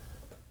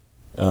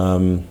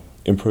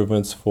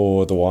improvements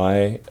for the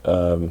Y.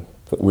 The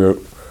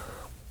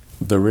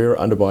rear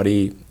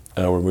underbody,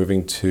 we're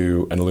moving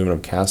to an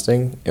aluminum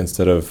casting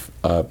instead of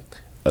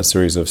a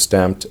series of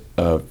stamped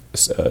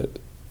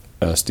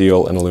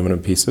steel and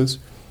aluminum pieces.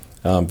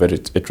 But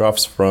it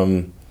drops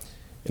from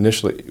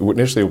initially it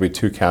will be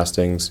 2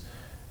 castings,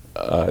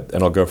 and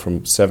it'll go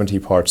from 70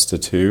 parts to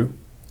 2,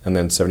 and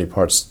then 70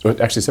 parts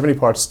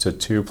to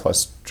 2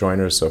 plus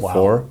joiners, so wow.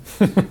 4.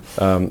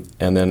 And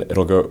then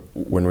it'll go,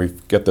 when we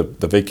get the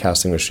big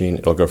casting machine,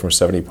 it'll go from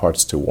 70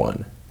 parts to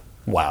 1.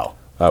 Wow.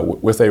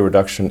 With a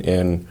reduction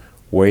in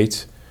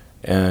weight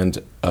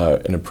and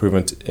an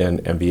improvement in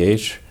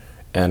MBH,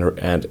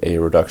 and a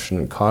reduction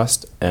in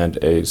cost, and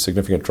a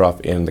significant drop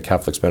in the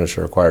capital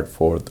expenditure required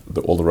for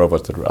all the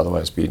robots that would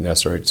otherwise be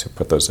necessary to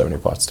put those 70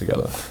 parts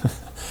together.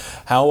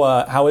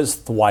 How is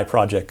the Y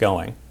project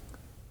going?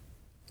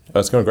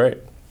 It's going great.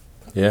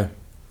 Yeah.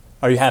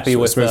 Are you happy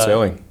with smooth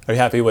sailing? Are you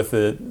happy with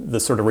the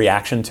sort of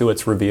reaction to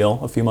its reveal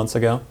a few months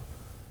ago?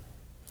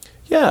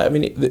 Yeah, I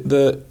mean,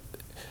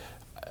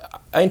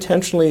 I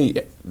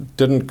intentionally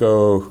didn't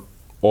go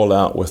all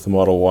out with the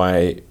Model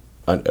Y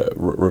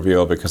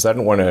reveal because I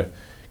didn't want to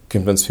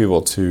convince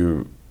people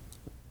to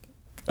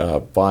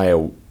buy a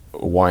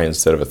Y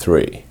instead of a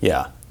 3.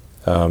 Yeah.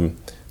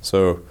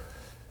 So,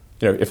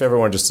 if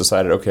everyone just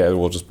decided, okay,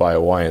 we'll just buy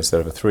a Y instead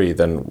of a 3,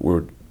 then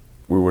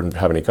we wouldn't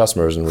have any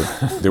customers, and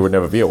there would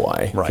never be a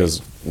Y, right.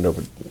 Because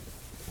nobody,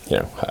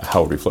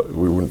 how would we float?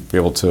 We wouldn't be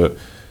able to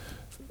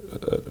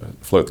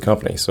float the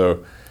company.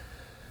 So,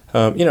 so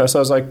I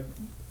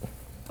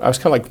was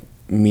kind of like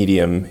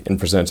medium in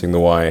presenting the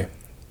Y.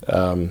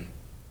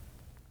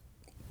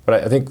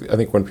 But I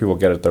think when people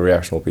get it, the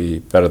reaction will be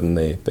better than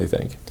they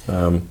think.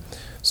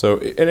 So,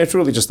 and it's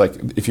really just like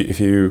if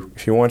you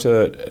want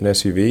an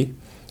SUV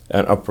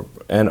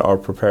and are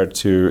prepared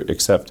to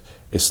accept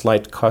a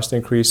slight cost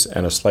increase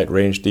and a slight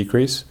range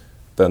decrease,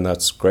 then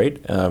that's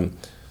great. The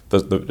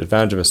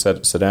advantage of a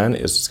sedan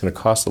is it's going to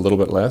cost a little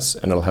bit less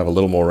and it'll have a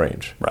little more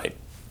range. Right.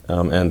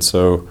 And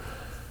so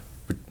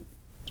it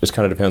just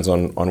kind of depends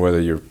on whether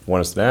you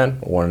want a sedan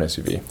or want an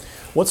SUV.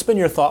 What's been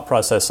your thought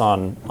process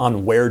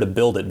on where to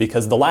build it?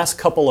 Because the last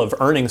couple of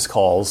earnings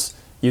calls,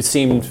 you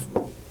seemed,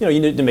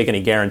 you didn't make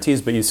any guarantees,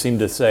 but you seemed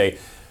to say,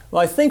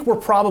 well, I think we're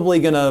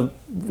probably going to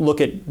look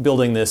at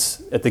building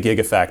this at the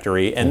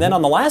Gigafactory. And then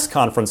on the last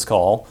conference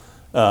call,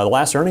 the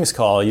last earnings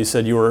call, you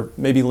said you were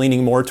maybe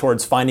leaning more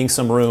towards finding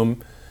some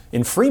room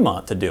in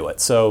Fremont to do it.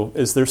 So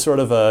is there sort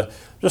of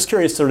just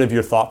curious sort of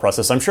your thought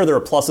process. I'm sure there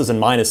are pluses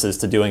and minuses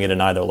to doing it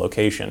in either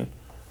location.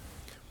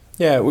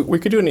 Yeah, we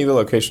could do it in either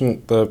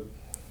location. The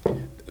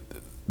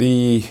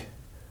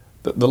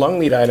long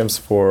lead items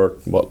for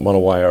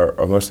Model Y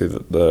are mostly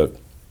the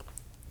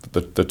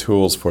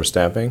tools for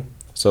stamping.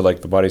 So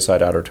like the body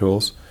side outer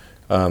tools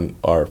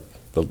are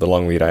the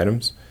long lead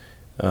items.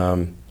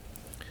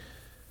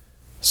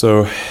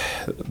 So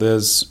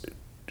there's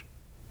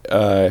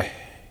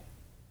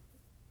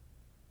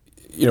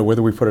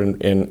whether we put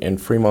it in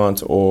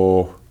Fremont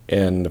or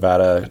in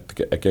Nevada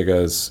at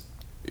Gigas,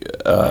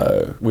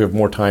 we have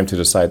more time to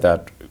decide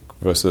that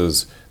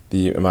versus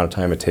the amount of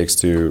time it takes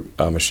to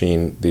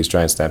machine these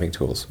giant stamping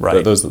tools.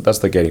 Right. That's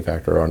the gating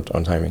factor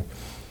on timing.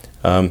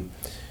 And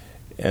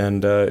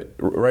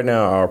right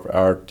now,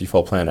 our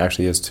default plan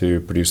actually is to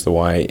produce the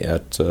Y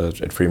at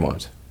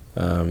Fremont.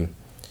 And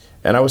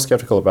I was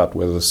skeptical about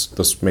whether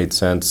this made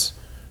sense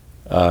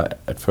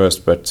at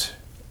first, but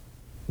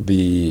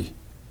my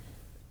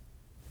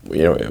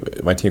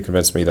team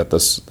convinced me that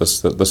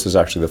this is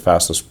actually the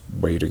fastest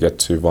way to get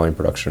to volume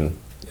production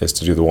is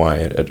to do the Y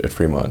at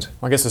Fremont.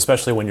 I guess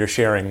especially when you're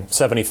sharing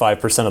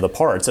 75% of the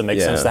parts, it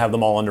makes sense to have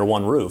them all under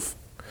one roof.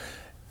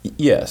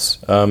 Yes.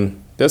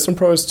 There's some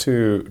pros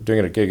to doing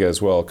it at Giga as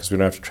well, because we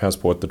don't have to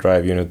transport the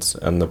drive units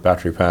and the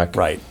battery pack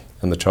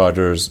and the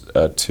chargers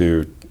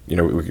we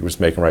can just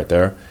make them right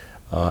there.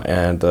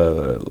 And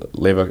the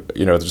labor,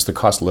 just the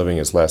cost of living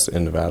is less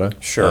in Nevada.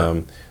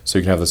 Sure. So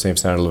you can have the same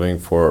standard of living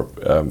for,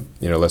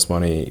 less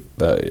money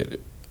in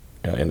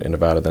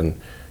Nevada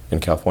than in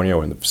California,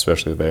 or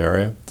especially the Bay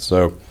Area.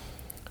 So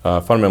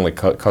fundamentally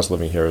cost of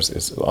living here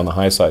is on the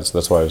high side, so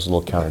that's why it was a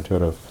little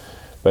counterintuitive.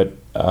 But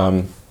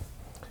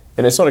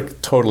and it's not a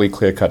totally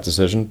clear-cut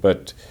decision,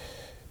 but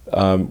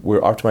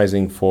we're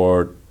optimizing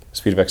for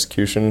speed of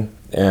execution,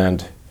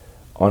 and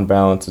on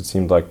balance, it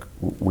seemed like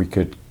we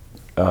could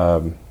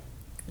get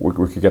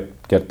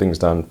things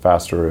done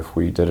faster if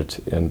we did it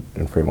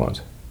in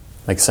Fremont.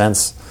 Makes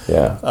sense.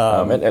 Yeah,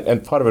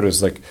 and part of it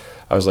was like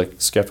I was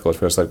like skeptical at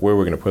first, like where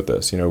we're going to put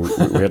this. You know,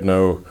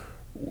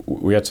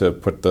 we had to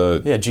put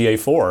the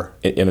GA4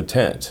 in a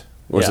tent.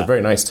 It was a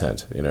very nice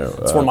tent. You know,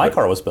 that's where my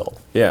car was built.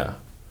 Yeah.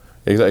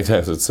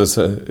 Exactly.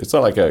 It's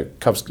not like a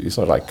Cub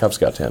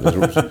Scout tent.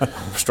 It's a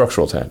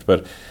structural tent,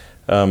 but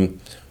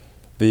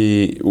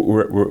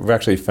we've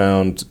actually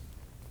found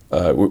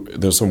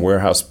there's some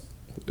warehouse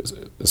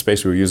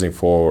space we were using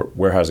for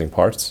warehousing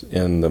parts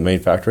in the main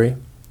factory,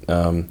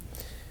 and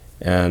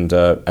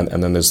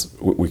then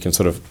we can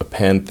sort of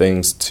append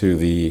things to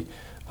the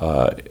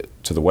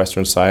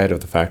western side of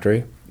the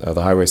factory,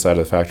 the highway side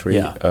of the factory,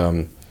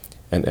 and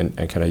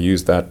kind of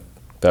use that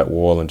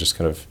wall and just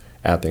kind of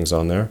add things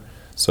on there.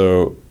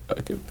 So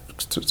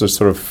there's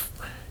sort of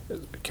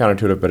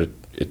counterintuitive, but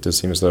it does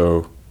seem as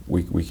though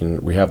we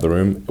have the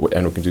room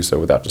and we can do so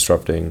without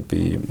disrupting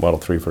the Model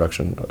 3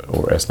 production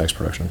or S Next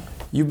production.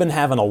 You've been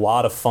having a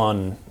lot of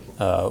fun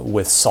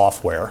with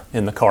software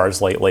in the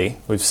cars lately.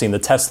 We've seen the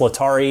Tesla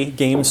Atari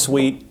game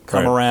suite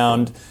come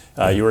around.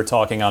 You were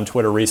talking on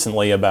Twitter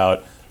recently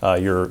about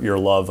your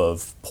love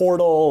of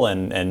Portal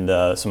and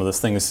some of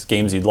those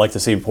games you'd like to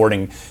see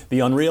porting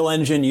the Unreal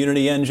Engine,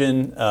 Unity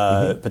Engine,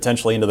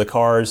 potentially into the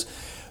cars.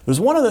 There's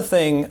one other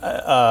thing.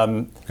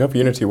 You have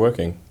Unity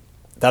working.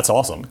 That's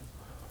awesome.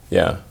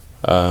 Yeah.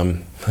 I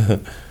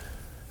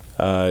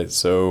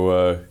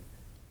sort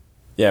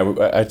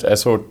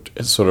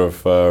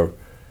of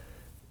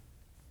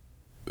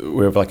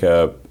we have like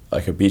a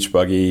beach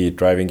buggy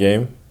driving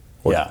game.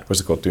 What's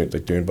it called?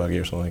 Dune buggy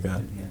or something like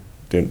that.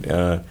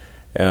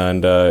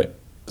 Yeah.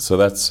 So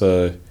that's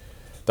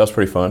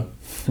pretty fun.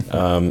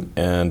 And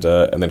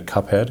then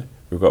Cuphead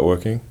we've got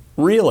working.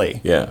 Really?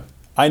 Yeah.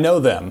 I know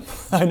them.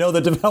 I know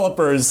the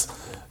developers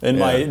in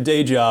my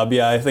day job.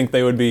 Yeah, I think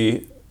they would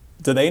be.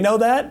 Do they know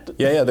that?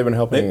 Yeah, they've been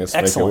helping us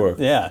make it work.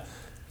 Yeah.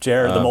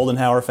 Jared, the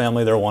Moldenhauer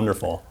family, they're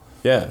wonderful.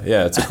 Yeah,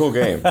 it's a cool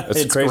game.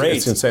 It's crazy. Great.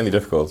 It's insanely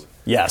difficult.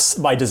 Yes,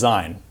 by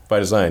design. By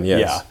design,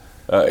 yes.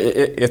 Yeah.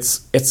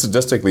 It's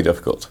sadistically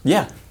difficult.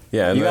 Yeah.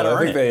 Yeah, and you I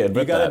think they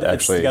admit that,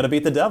 actually. You got to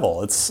beat the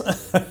devil. It's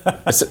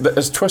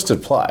a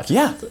twisted plot.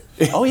 Yeah.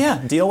 Oh,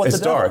 yeah. Deal with the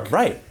devil. It's dark.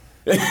 Right.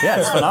 Yeah,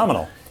 it's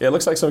phenomenal. Yeah, it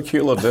looks like some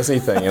cute little Disney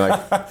thing. You're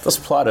like, this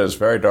plot is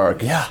very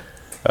dark. Yeah.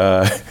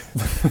 But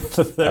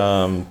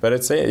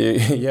it's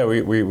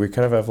we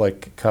kind of have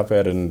like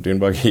Cuphead and Dune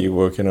Buggy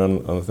working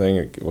on the thing.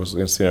 It was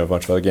going to see a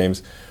bunch of other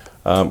games.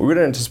 We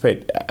didn't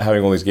anticipate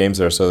having all these games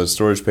there, so the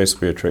storage space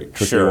will be a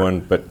trickier one.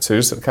 But so you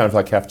just kind of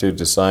like have to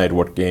decide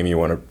what game you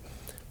want to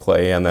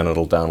play, and then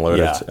it'll download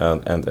it.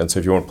 And so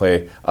if you want to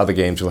play other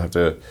games, you'll have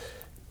to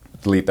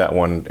delete that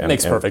one and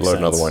load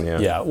another one.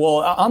 Yeah. Well,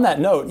 on that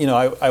note,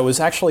 I was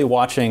actually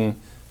watching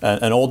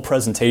an old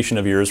presentation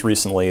of yours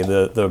recently,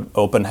 the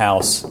open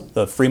house,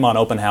 the Fremont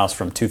open house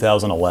from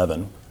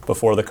 2011,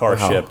 before the car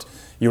shipped.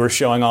 You were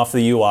showing off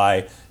the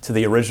UI to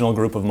the original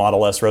group of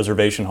Model S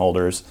reservation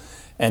holders.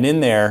 And in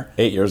there...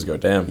 8 years ago,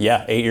 damn.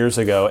 Yeah, 8 years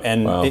ago.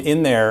 And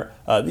in there,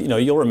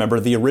 you'll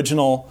remember the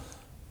original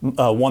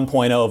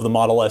 1.0 of the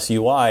Model S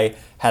UI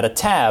had a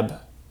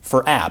tab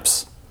for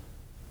apps.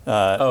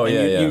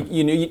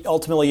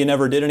 Ultimately, you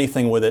never did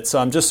anything with it. So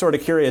I'm just sort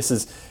of curious,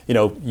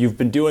 you've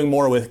been doing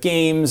more with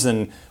games,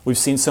 and we've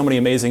seen so many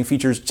amazing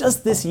features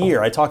just this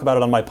year. I talk about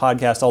it on my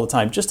podcast all the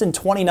time. Just in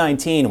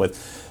 2019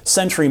 with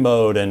Sentry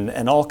Mode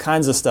and all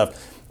kinds of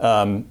stuff.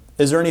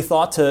 Is there any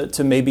thought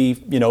to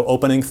maybe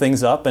opening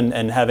things up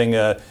and having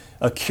a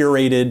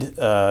curated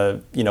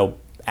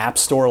app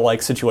store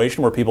like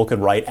situation where people could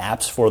write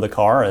apps for the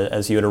car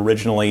as you had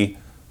originally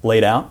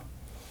laid out?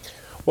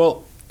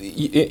 Well,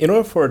 in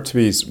order for it to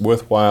be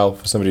worthwhile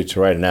for somebody to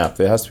write an app,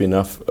 there has to be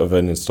enough of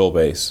an install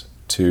base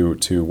to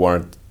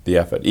warrant the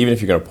effort. Even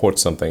if you're going to port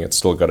something, it's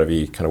still got to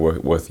be kind of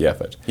worth the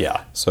effort.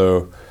 Yeah.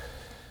 So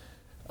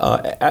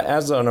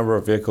as the number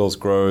of vehicles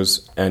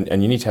grows, and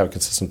you need to have a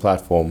consistent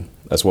platform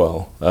as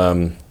well.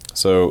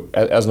 So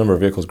as the number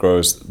of vehicles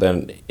grows,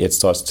 then it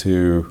starts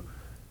to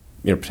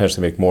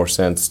potentially make more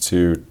sense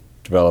to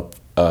develop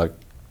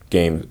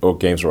games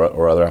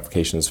or other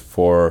applications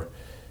for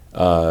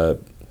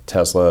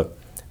Tesla.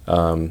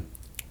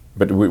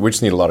 But we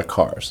just need a lot of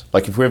cars.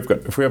 Like if we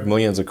have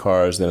millions of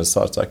cars, then it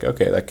starts like,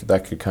 okay,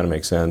 that could kind of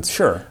make sense.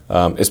 Sure.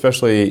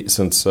 Especially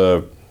since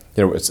the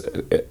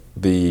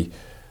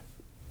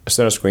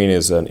center screen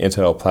is an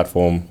Intel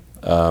platform,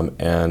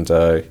 and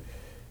it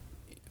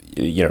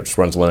just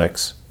runs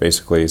Linux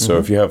basically. So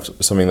if you have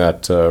something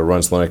that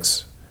runs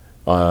Linux,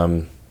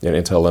 Intel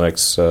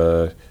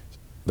Linux,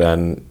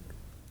 then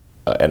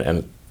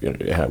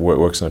it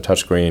works on a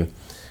touchscreen,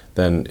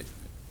 then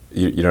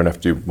you don't have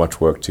to do much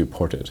work to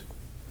port it.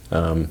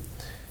 But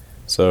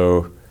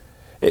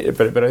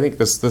I think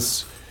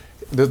this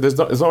there's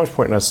not much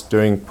point in us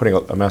putting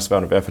a massive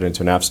amount of effort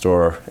into an app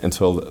store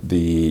until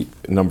the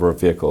number of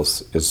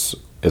vehicles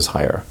is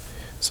higher.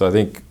 So I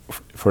think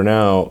for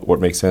now, what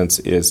makes sense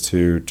is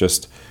to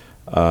just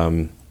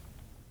work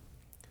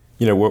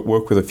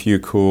with a few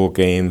cool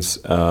games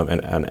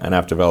and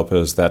app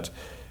developers that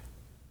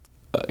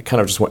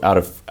kind of just went out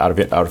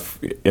of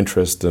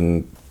interest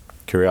and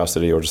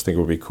curiosity, or just think it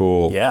would be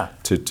cool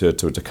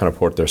to kind of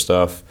port their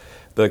stuff.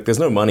 Like, there's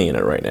no money in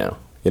it right now.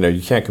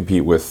 You can't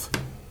compete with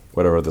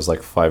whatever, there's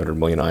like 500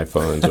 million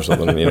iPhones or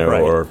something,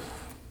 right. or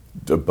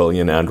a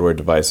billion Android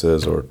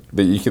devices, or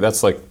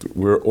that's like,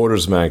 we're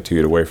orders of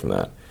magnitude away from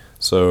that.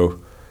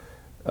 So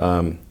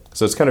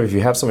it's kind of, if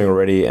you have something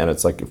already and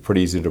it's like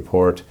pretty easy to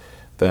port,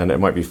 then it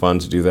might be fun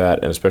to do that,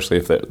 and especially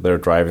if they're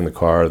driving the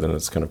car, then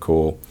it's kind of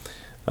cool.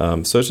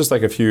 So it's just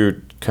like a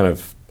few kind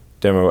of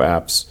demo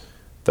apps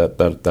that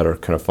are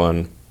kind of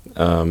fun,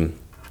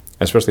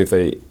 especially if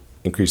they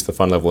increase the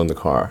fun level in the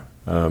car.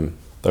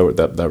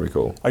 That'd be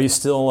cool. Are you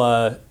still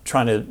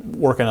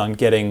working on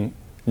getting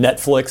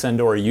Netflix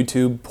and or a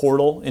YouTube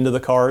portal into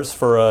the cars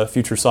for a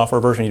future software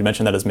version? You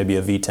mentioned that as maybe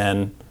a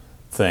V10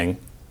 thing.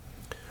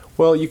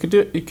 Well, you could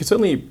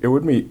certainly. It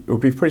would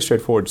be pretty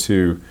straightforward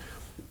to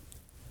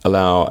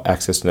allow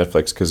access to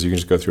Netflix, because you can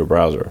just go through a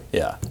browser.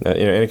 Yeah.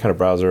 Any kind of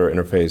browser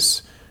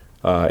interface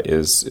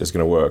is going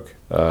to work,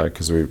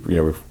 because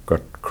we've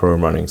got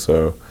Chrome running,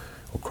 or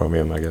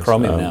Chromium, I guess.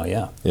 Chromium now,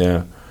 yeah.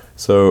 Yeah.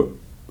 So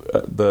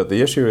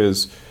the issue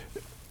is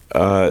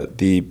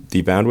the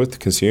bandwidth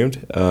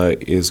consumed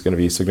is going to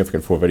be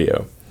significant for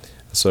video.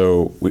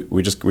 So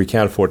we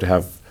can't afford to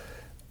have,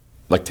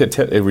 like, it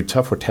would be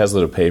tough for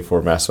Tesla to pay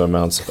for massive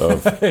amounts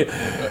of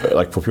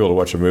like, for people to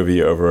watch a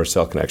movie over a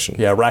cell connection.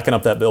 Yeah, racking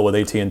up that bill with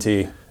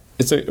AT&T.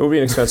 It would be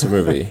an expensive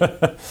movie.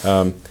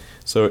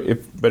 So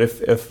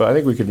if I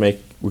think we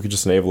could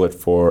just enable it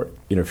for,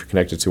 if you're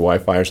connected to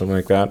Wi-Fi or something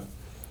like that,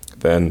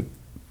 then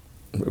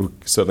it would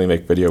certainly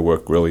make video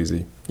work real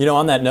easy.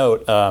 On that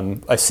note,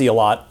 I see a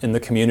lot in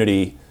the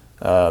community.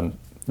 The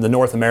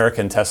North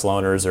American Tesla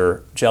owners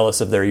are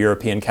jealous of their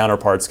European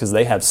counterparts because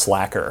they have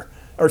Slacker.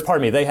 Or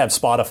pardon me, they have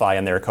Spotify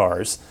in their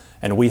cars,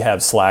 and we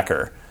have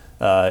Slacker.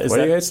 Why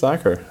do you hate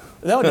Slacker?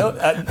 No.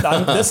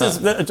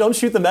 Don't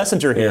shoot the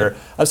messenger here.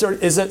 Yeah.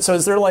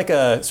 Is there like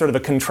a sort of a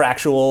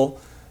contractual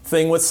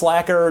thing with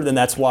Slacker? Then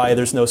that's why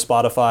there's no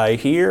Spotify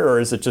here, or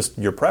is it just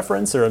your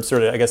preference? Or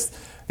I guess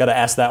got to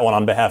ask that one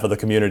on behalf of the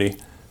community.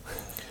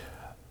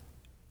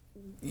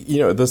 We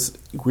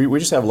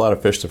just have a lot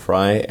of fish to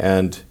fry,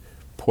 and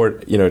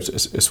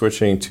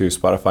switching to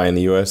Spotify in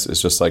the US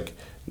is just like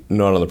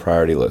not on the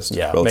priority list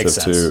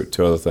relative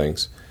to other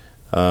things.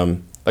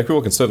 Like,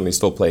 people can certainly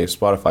still play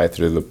Spotify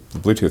through the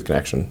Bluetooth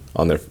connection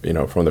on their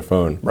from their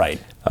phone. Right.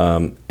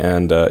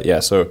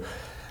 So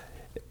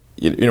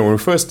when we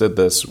first did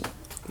this,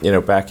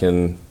 back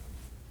in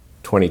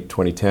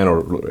 2010,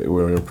 or we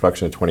were in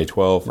production in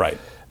 2012. Right.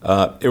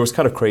 It was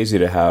kind of crazy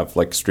to have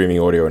like streaming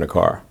audio in a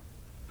car.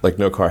 Like,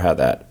 no car had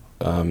that.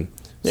 You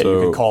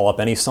could call up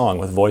any song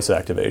with voice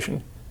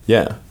activation.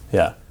 Yeah.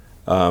 Yeah.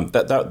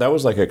 That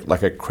was like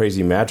a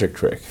crazy magic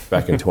trick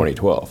back in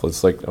 2012.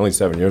 It's like only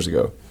 7 years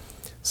ago.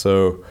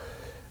 So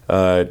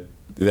the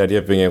idea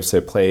of being able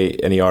to play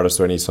any artist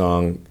or any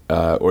song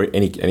or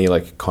any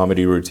like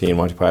comedy routine,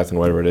 Monty Python,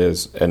 whatever it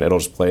is, and it'll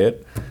just play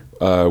it,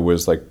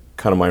 was like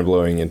kind of mind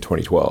blowing in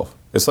 2012.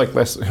 It's like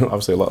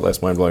obviously a lot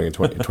less mind blowing in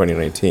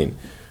 2019.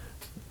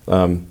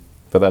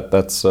 But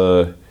that's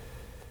so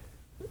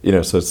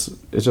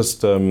it's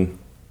just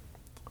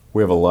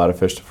we have a lot of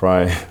fish to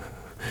fry.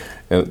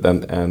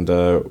 And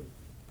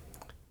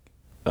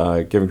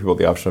giving people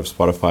the option of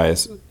Spotify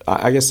is,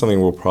 I guess, something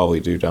we'll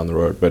probably do down the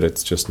road, but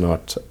it's just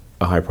not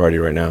a high priority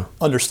right now.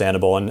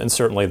 Understandable, and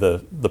certainly the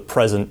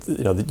present,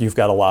 you've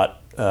got a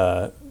lot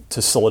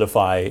to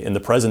solidify in the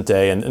present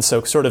day, and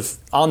so sort of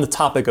on the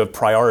topic of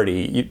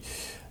priority,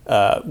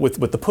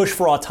 with the push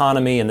for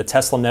autonomy and the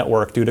Tesla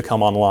network due to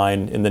come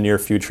online in the near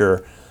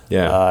future,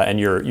 and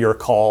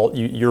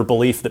your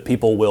belief that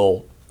people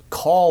will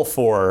call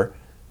for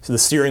the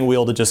steering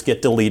wheel to just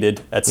get deleted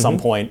at some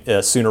point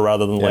sooner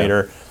rather than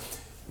later.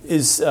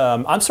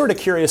 I'm sort of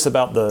curious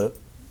about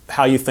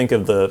how you think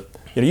of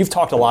you've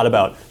talked a lot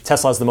about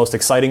Tesla has the most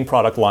exciting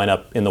product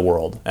lineup in the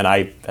world, and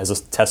I, as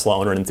a Tesla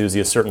owner and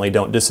enthusiast, certainly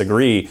don't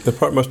disagree.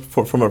 From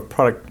a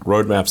product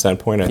roadmap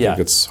standpoint, I think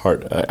it's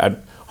hard.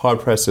 I'm hard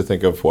pressed to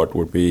think of what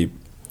would be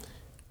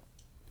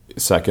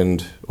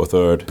second or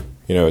third.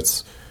 I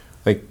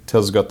think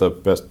Tesla's got the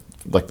best,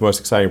 like the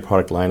most exciting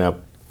product lineup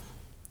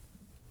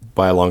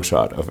by a long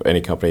shot of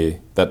any company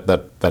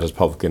that has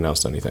publicly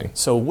announced anything.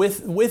 So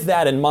with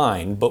that in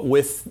mind, but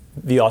with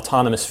the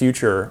autonomous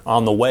future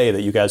on the way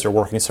that you guys are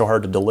working so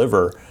hard to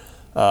deliver,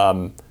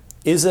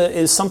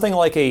 is something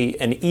like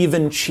an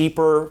even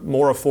cheaper,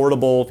 more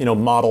affordable,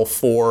 Model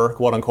 4,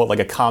 quote unquote, like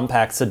a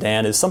compact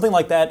sedan, is something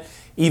like that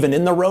even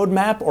in the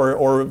roadmap,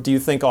 or do you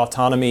think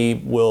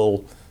autonomy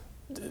will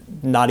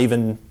not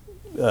even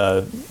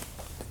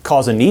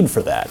cause a need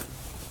for that?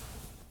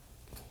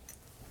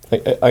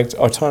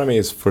 Autonomy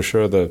is for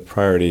sure the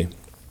priority.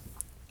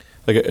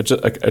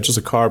 Just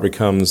a car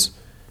becomes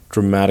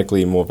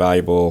dramatically more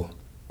valuable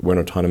when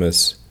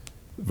autonomous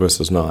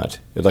versus not.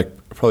 It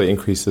probably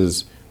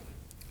increases.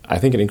 I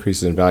think it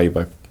increases in value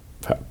by,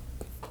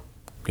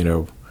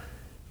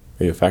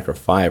 maybe a factor of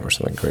 5 or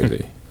something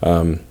crazy.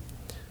 Or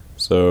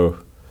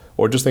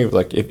just think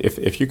of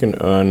if you can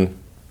earn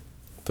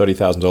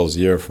 $30,000 a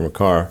year from a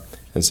car,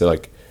 and say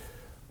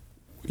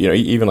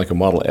even a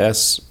Model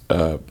S,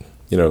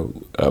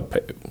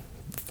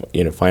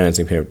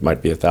 financing payment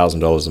might be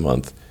 $1,000 a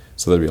month,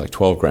 so that'd be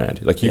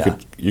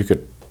 $12,000. You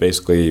could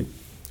basically,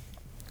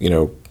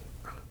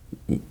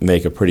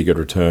 make a pretty good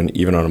return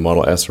even on a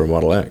Model S or a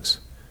Model X.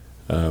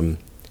 I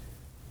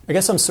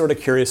guess I'm sort of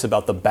curious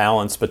about the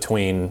balance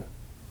between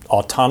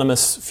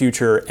autonomous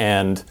future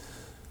and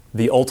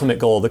the ultimate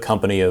goal of the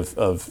company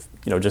of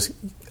just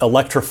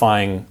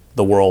electrifying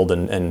the world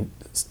and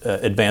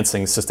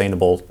advancing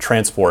sustainable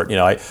transport.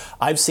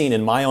 I've seen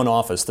in my own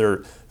office,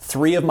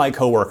 3 of my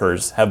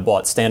coworkers have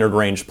bought standard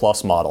range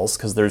plus models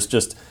because there's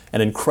just an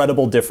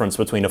incredible difference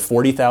between a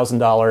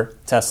 $40,000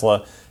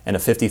 Tesla and a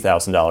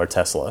 $50,000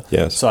 Tesla.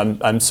 Yes. So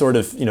I'm sort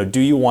of, do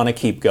you want to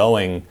keep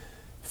going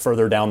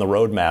further down the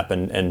roadmap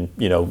and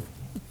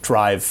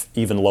drive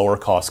even lower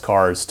cost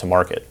cars to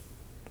market?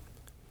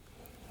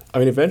 I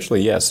mean,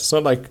 eventually, yes. It's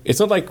not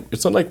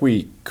like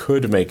we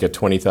could make a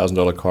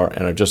 $20,000 car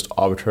and are just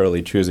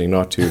arbitrarily choosing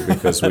not to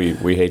because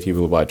we hate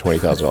people who buy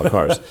 $20,000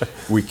 cars.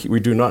 We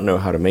do not know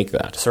how to make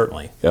that.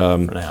 Certainly, for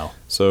now.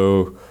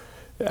 So,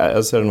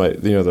 as I said in my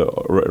the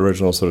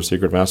original sort of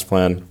secret master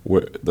plan,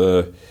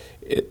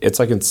 it's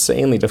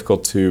insanely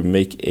difficult to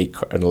make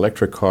an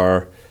electric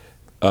car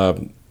at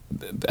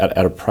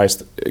a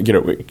price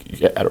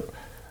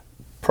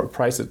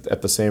price it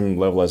at the same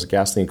level as a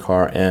gasoline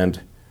car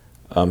and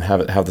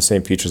have the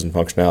same features and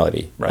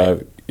functionality.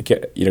 Right.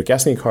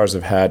 Gasoline cars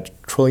have had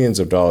trillions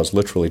of dollars,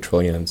 literally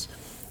trillions,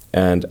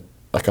 and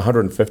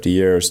 150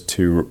 years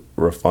to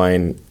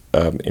refine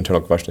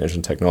internal combustion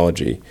engine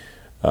technology.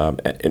 I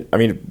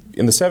mean,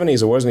 in the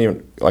 70s, it wasn't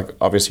even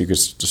obviously you could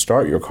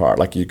start your car.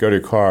 You go to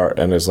your car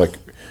and it's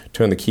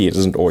turn the key, it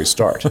doesn't always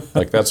start.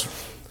 That's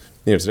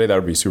today that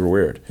would be super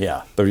weird.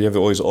 Yeah. But you have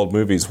all these old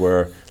movies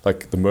where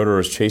the motor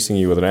is chasing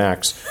you with an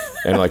axe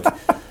and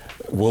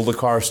will the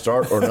car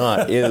start or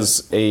not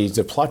is a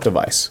plot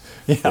device.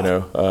 Yeah. I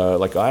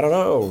don't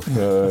know,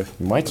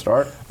 it might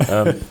start.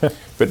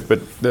 But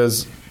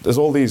there's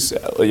all these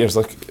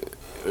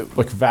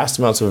vast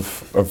amounts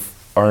of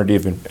R&D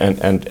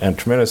and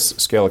tremendous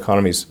scale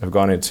economies have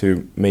gone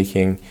into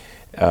making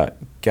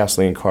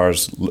gasoline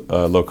cars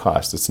low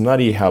cost. It's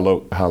nutty how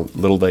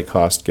little they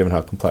cost given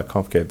how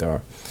complicated they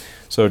are.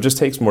 So it just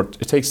takes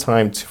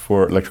time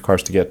for electric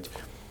cars to get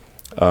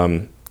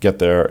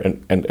there,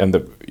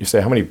 and you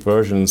say how many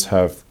versions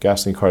have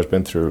gasoline cars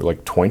been through?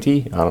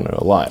 20? I don't know,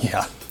 a lot.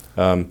 Yeah.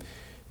 And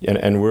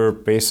we're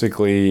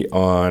basically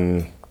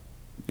on,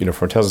 from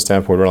a Tesla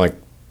standpoint, we're on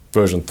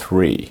version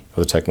 3 of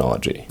the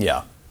technology.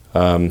 Yeah.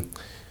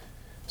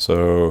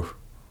 So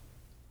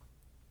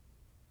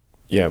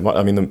yeah,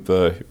 I mean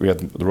we had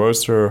the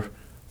Roadster,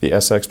 the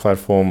SX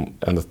platform,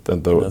 and the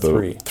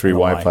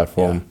 3Y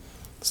platform. Yeah.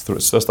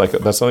 It's just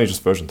that's only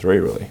just version 3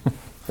 really.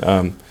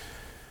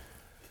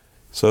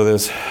 So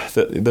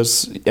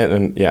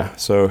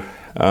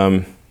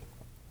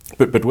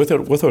but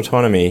with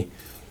autonomy,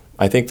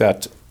 I think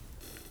that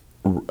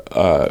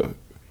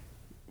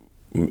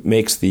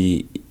makes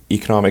the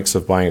economics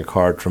of buying a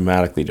car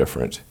dramatically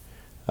different.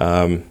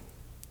 You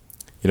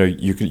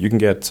can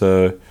get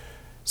sort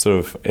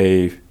of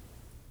a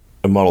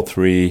Model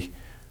 3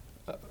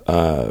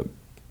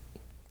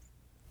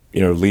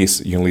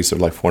 lease. You can lease it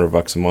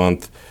 $400 a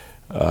month,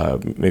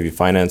 maybe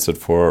finance it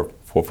for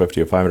 $450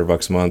 or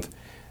 $500 a month.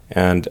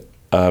 And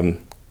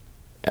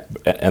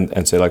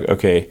say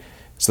okay,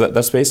 so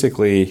that's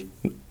basically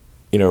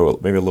maybe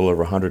a little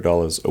over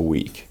 $100 a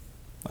week.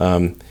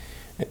 And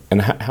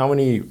how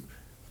many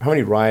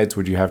rides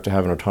would you have to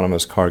have an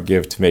autonomous car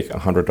give to make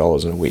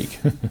 $100 in a week?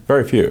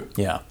 Very few.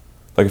 Yeah.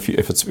 If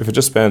it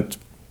just spent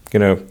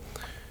a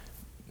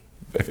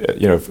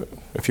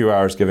few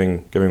hours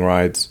giving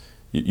rides,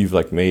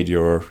 you've made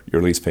your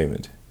lease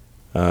payment.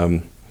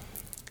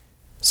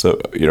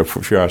 So for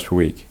a few hours per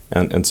week,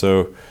 and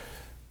so.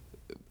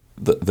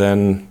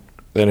 Then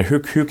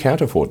who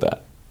can't afford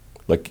that?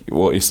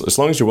 As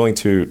long as you're willing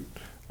to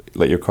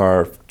let your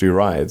car do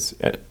rides,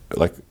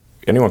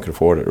 anyone can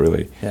afford it,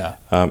 really. Yeah.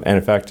 And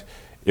in fact,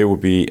 it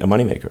would be a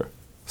moneymaker.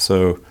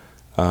 So,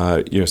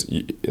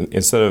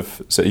 instead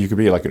of you could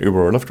be like an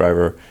Uber or Lyft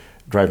driver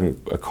driving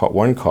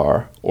one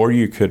car, or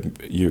you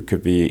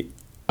could be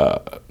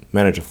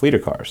manage a fleet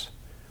of cars,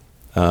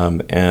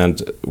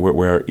 and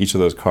where each of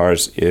those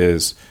cars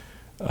is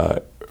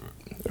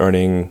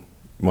earning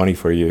money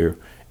for you.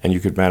 And you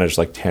could manage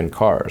 10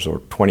 cars or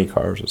 20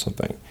 cars or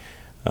something.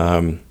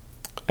 And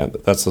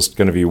that's just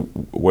going to be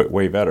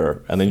way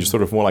better. And then you're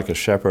sort of more like a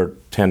shepherd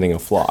tending a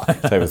flock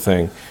type of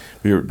thing.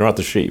 You're not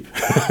the sheep.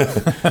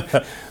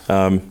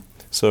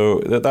 So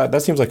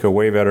that seems like a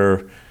way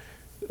better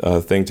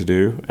thing to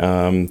do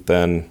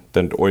than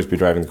to always be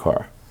driving the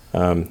car.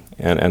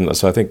 And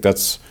so I think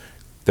that's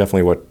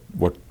definitely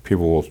what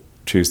people will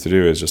choose to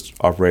do, is just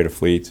operate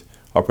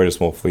a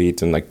small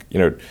fleet, and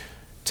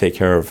take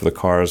care of the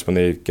cars when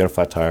they get a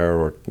flat tire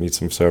or need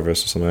some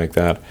service or something like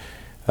that.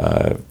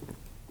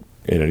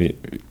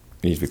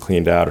 Need to be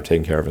cleaned out or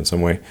taken care of in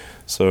some way.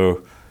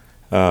 So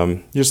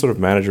you sort of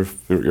manage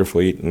your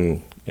fleet,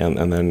 and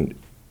then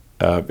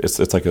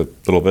it's like a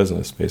little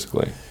business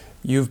basically.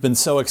 You've been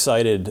so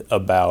excited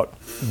about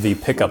the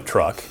pickup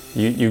truck.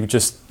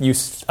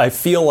 I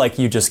feel like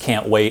you just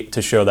can't wait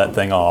to show that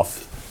thing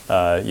off.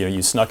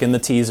 You snuck in the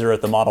teaser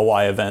at the Model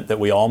Y event that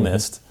we all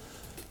missed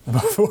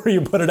before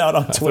you put it out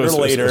on Twitter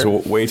later. It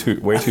was way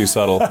too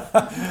subtle.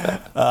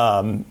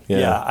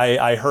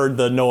 I heard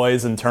the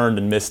noise and turned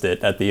and missed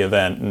it at the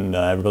event, and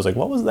everybody was like,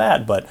 "What was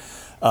that?" But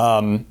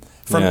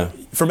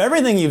from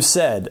everything you've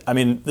said, I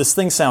mean, this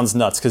thing sounds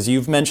nuts, because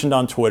you've mentioned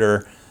on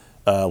Twitter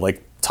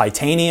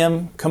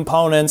titanium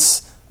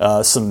components,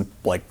 some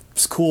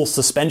cool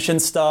suspension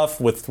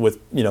stuff with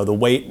the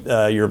weight,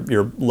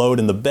 your load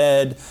in the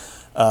bed.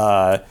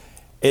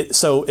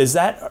 So is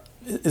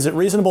it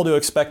reasonable to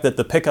expect that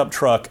the pickup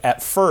truck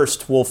at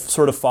first will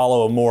sort of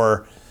follow a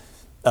more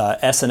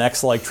S and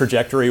X like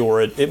trajectory, or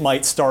it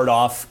might start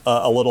off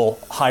a little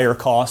higher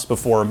cost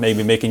before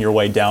maybe making your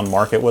way down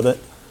market with it?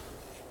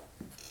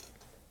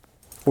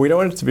 We don't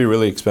want it to be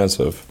really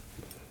expensive.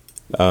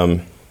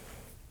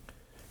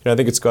 I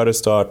think it's got to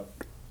start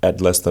at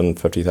less than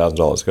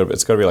 $50,000.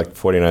 It's got to be like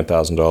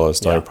 $49,000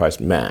 starting price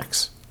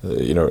max.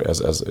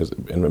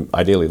 And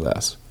ideally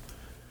less.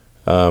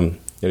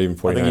 Even 49.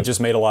 I think you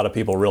just made a lot of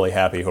people really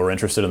happy who are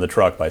interested in the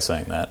truck by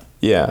saying that.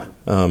 Yeah.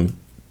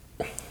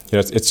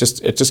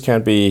 It just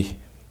can't be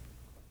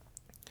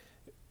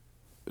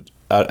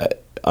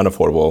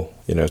unaffordable.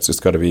 It's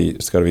got to be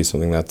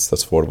something that's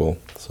affordable.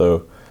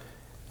 So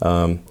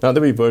now there'll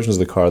be versions of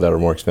the car that are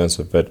more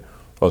expensive, or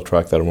the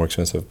truck that are more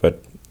expensive,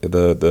 but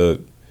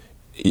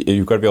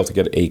you've got to be able to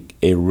get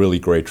a really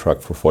great truck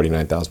for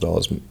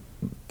 $49,000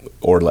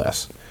 or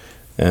less,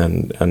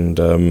 and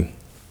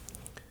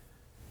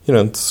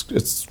it's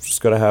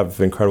just got to have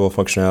incredible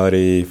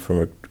functionality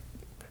from a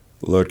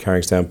load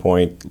carrying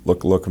standpoint,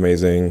 look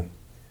amazing,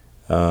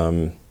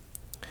 but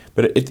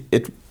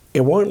it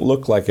won't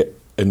look like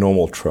a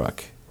normal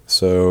truck.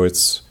 So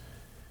it's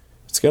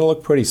going to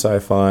look pretty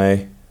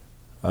sci-fi.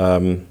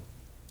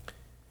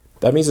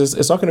 That means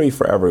it's not going to be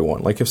for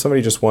everyone. Like if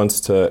somebody just wants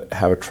to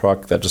have a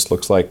truck that just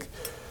looks like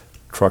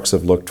trucks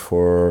have looked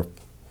for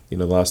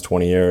the last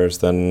 20 years,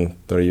 then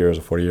 30 years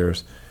or 40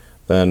 years,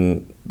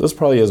 then this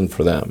probably isn't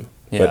for them.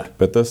 Yeah.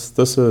 But it's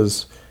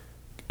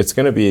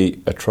going to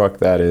be a truck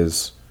that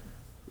is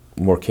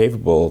more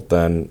capable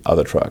than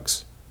other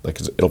trucks.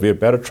 Like it'll be a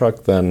better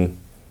truck than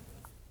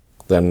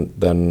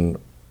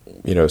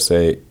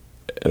say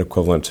an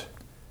equivalent.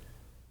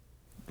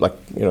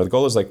 The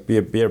goal is be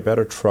a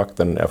better truck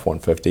than an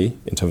F-150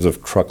 in terms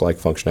of truck-like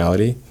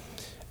functionality,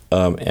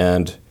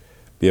 and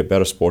be a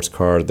better sports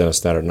car than a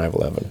standard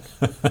 911.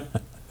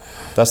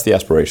 That's the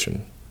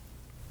aspiration.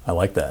 I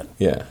like that.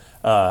 Yeah.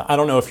 I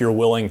don't know if you're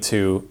willing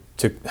to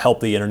help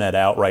the internet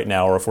out right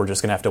now, or if we're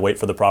just going to have to wait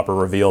for the proper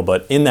reveal,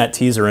 but in that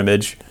teaser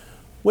image,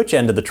 which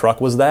end of the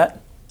truck was that?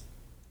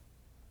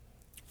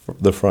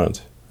 The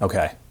front.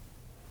 Okay.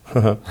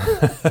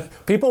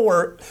 People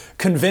were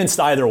convinced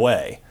either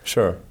way.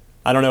 Sure.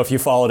 I don't know if you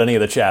followed any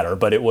of the chatter,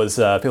 but it was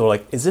people were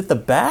like, "Is it the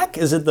back?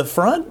 Is it the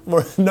front?"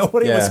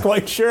 Nobody was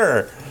quite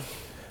sure.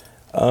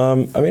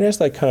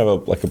 It's kind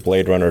of a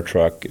Blade Runner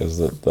truck is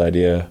the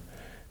idea,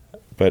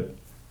 but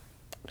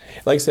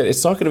like I said,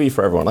 it's not going to be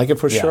for everyone.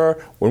 For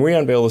sure, when we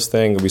unveil this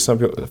thing, there'll be some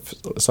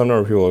number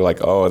of people are like,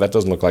 "Oh, that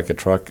doesn't look like a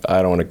truck.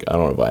 I don't want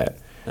to buy it."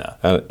 Yeah.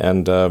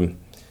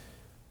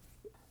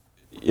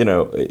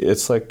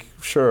 It's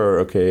sure,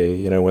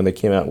 okay, when they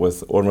came out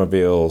with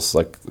automobiles,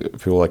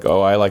 people were like,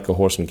 "Oh, I like a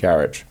horse and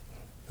carriage."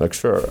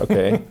 Sure,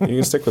 okay, you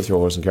can stick with your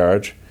horse and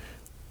carriage,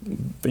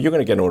 but you're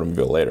going to get an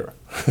automobile later.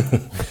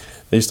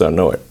 They just don't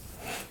know it.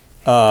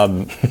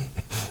 The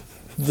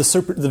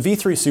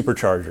V3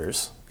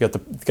 superchargers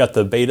got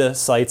the beta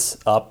sites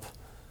up.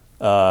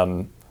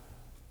 Can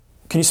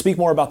you speak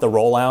more about the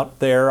rollout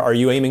there? Are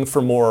you aiming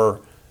for more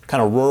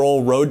kind of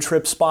rural road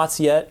trip spots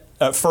yet?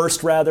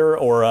 First, rather,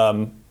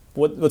 or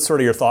what's sort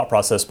of your thought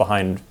process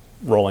behind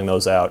rolling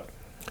those out?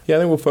 Yeah, I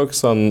think we'll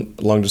focus on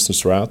long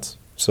distance routes.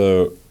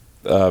 So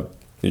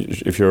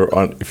if you're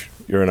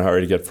in a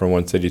hurry to get from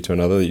one city to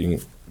another, you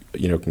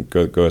can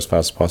go as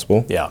fast as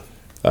possible. Yeah.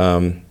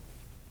 And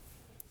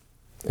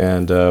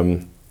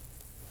then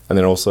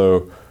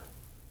also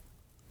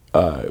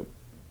we're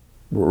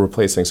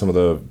replacing some of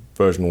the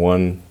version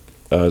 1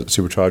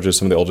 superchargers.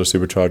 Some of the older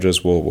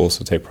superchargers will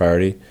also take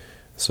priority.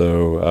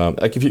 So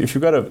if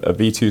you've got a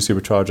V2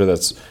 supercharger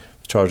that's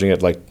charging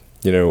at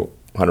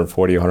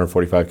 140,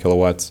 145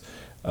 kilowatts,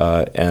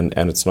 and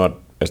it's not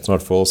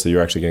full, so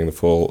you're actually getting the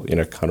full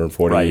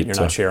 140. Right, you're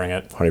not sharing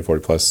it.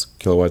 140 plus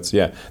kilowatts.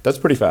 Yeah, that's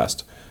pretty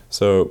fast.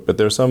 So, but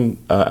there's some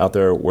out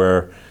there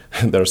where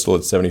they're still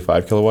at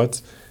 75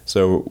 kilowatts.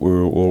 So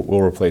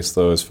we'll replace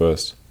those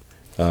first.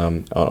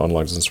 on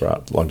long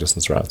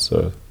distance routes.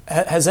 So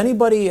has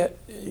anybody?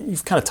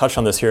 You've kind of touched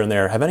on this here and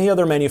there. Have any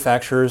other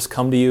manufacturers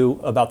come to you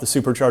about the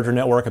supercharger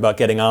network, about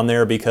getting on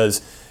there? Because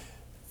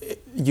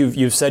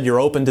you've said you're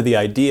open to the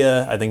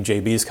idea. I think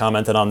JB's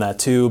commented on that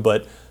too.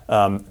 But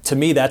to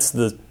me, that's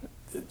the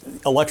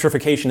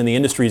electrification in the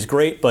industry is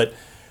great. But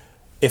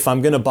if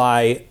I'm going to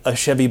buy a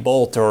Chevy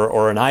Bolt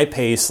or an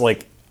I-Pace,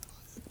 like,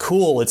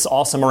 cool, it's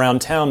awesome around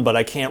town, but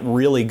I can't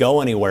really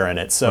go anywhere in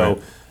it. So.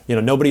 Right.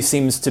 Nobody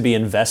seems to be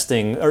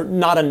investing, or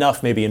not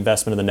enough maybe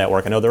investment in the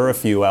network. I know there are a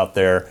few out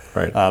there,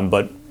 right.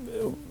 But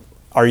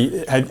are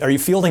you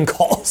fielding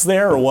calls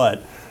there or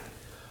what?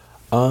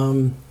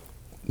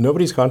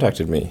 Nobody's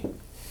contacted me.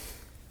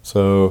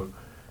 So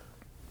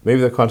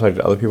maybe they've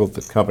contacted other people at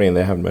the company and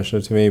they haven't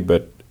mentioned it to me,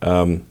 but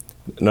none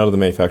of the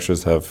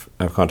manufacturers have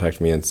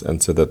contacted me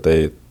and said that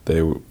they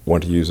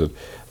want to use it.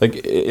 Like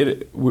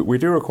we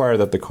do require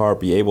that the car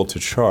be able to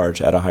charge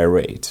at a high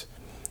rate,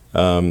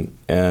 and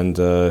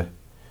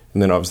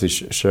then obviously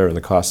share in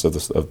the cost of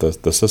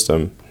the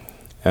system,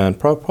 and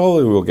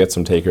probably we'll get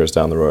some takers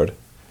down the road,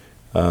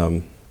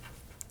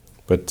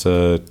 but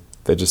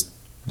they just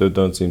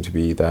don't seem to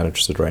be that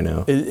interested right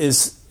now.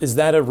 Is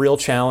that a real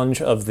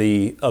challenge of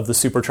the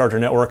supercharger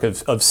network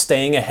of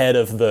staying ahead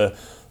of the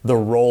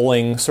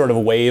rolling sort of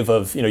wave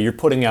of you're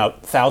putting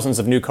out thousands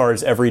of new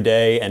cars every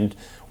day and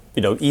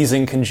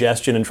easing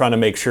congestion and trying to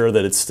make sure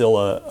that it's still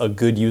a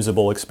good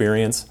usable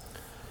experience?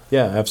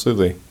 Yeah,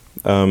 absolutely.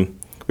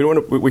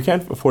 We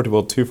can't afford to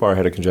build too far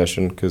ahead of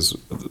congestion because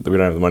we don't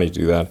have the money to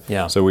do that.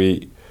 Yeah. So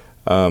having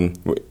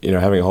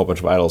a whole bunch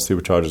of idle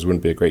superchargers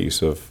wouldn't be a great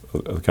use of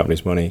the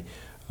company's money.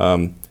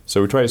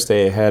 So we try to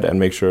stay ahead and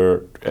make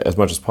sure, as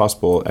much as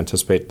possible,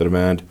 anticipate the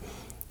demand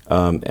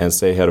and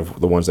stay ahead of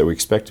the ones that we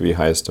expect to be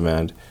highest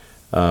demand,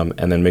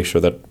 and then make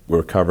sure that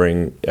we're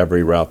covering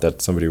every route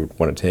that somebody would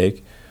want to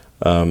take.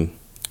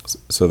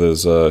 So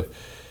there's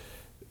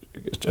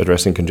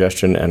addressing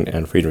congestion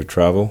and freedom to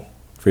travel.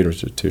 But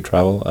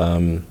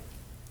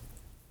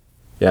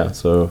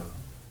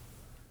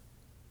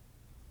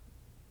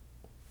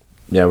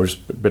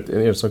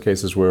in some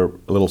cases we're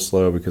a little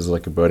slow because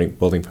like a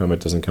building permit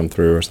doesn't come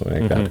through or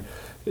something like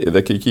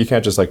that. You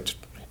can't just like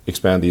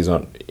expand these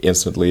on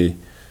instantly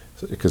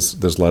because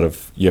there's a lot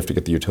of, you have to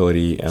get the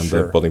utility and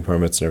the building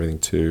permits and everything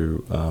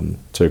to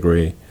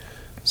agree.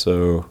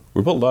 So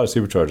we built a lot of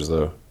superchargers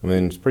though. I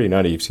mean, it's pretty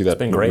nutty. You see that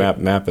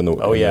map in the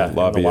lobby. In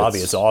the lobby,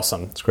 it's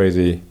awesome. It's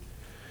crazy.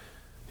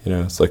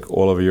 It's like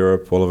all over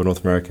Europe, all over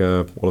North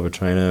America, all over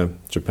China,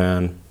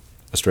 Japan,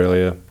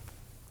 Australia.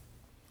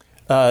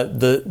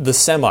 The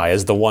Semi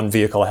is the one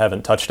vehicle I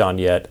haven't touched on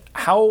yet.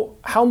 How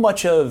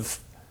much of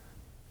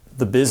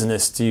the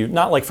business do you,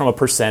 not like from a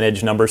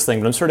percentage numbers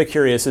thing, but I'm sort of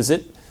curious,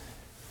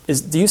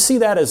 do you see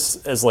that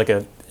as like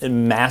a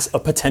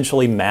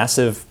potentially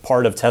massive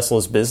part of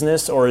Tesla's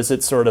business, or is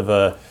it sort of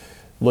a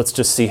let's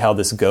just see how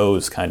this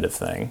goes kind of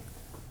thing?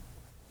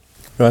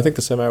 No, I think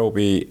the Semi will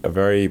be a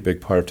very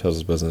big part of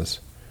Tesla's business.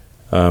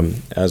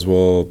 As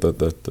will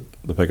the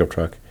pickup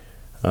truck.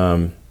 I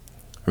mean,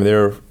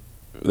 they're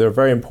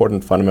very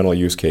important fundamental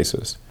use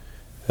cases.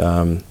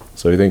 So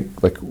I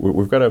think like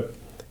we've got to,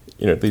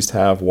 at least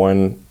have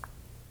one,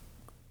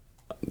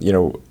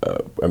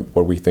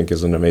 what we think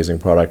is an amazing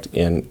product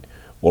in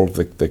all of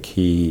the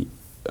key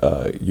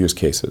use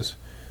cases.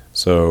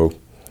 So,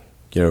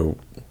 kind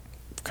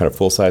of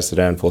full-size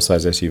sedan,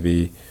 full-size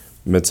SUV,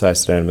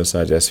 mid-size sedan,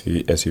 mid-size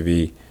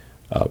SUV,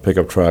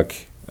 pickup truck,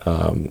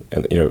 and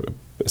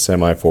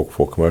Semi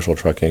for commercial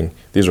trucking.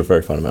 These are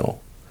very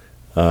fundamental.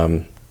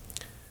 But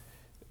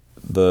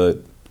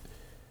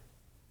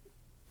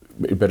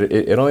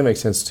it only makes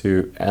sense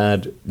to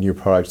add new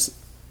products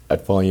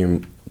at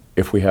volume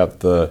if we have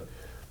the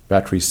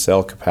battery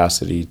cell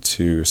capacity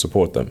to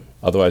support them.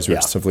 Otherwise,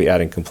 we're simply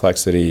adding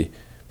complexity,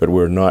 but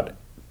we're not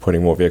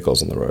putting more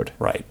vehicles on the road.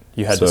 Right.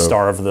 You had to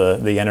starve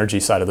the energy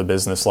side of the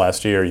business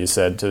last year, you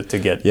said, to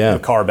get the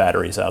car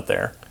batteries out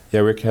there.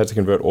 Yeah, we had to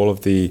convert all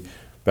of the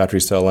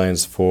battery cell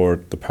lines for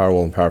the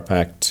Powerwall and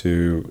Powerpack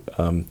to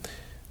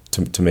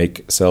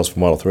make cells for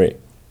Model 3.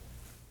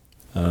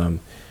 And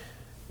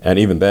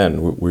even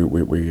then, we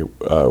were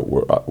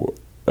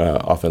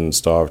often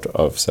starved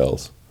of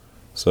cells.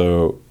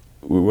 So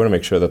we want to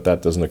make sure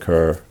that doesn't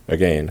occur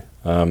again.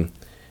 And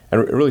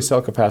really,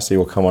 cell capacity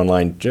will come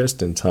online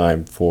just in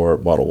time for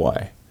Model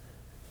Y.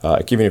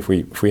 Even if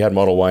we had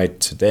Model Y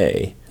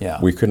today,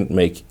 we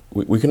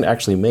couldn't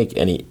actually make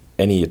any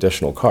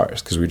additional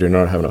cars because we do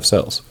not have enough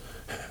cells.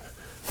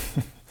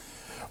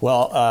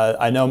 Well,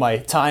 I know my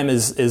time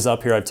is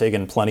up here. I've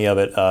taken plenty of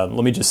it. Let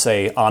me just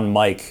say on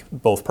mic,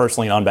 both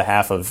personally and on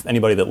behalf of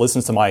anybody that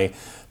listens to my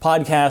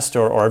podcast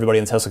or everybody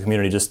in the Tesla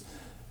community, just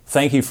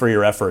thank you for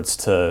your efforts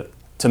to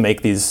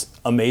make these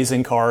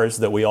amazing cars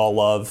that we all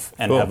love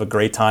and have a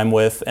great time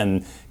with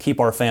and keep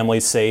our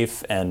families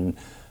safe and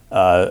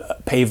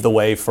pave the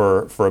way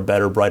for a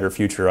better, brighter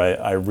future.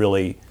 I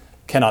really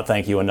cannot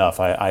thank you enough.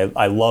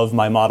 I love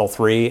my Model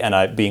 3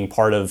 and being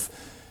part of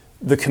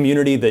the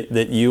community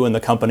that you and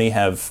the company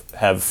have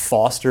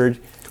fostered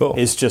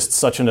is just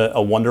such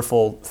a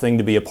wonderful thing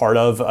to be a part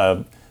of.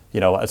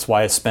 That's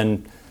why I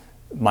spend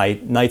my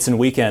nights and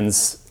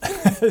weekends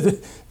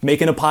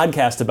making a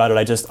podcast about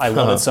it. I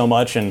love it so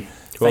much, and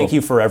thank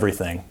you for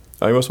everything.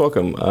 Oh, you're most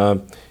welcome.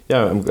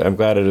 I'm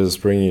glad it is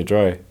bringing you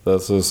joy.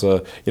 This is,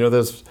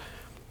 there's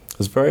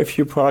very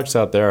few products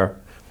out there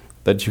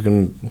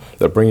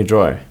that bring you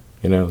joy.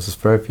 There's just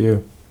very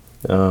few.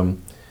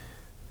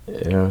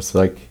 It's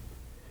like,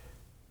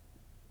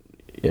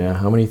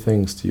 how many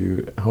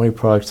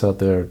products out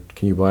there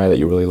can you buy that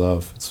you really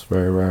love? It's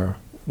very rare.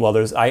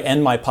 Well, I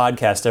end my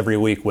podcast every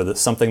week with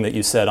something that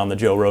you said on the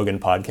Joe Rogan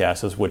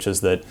podcast, which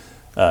is that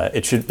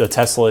the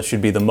Tesla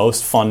should be the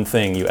most fun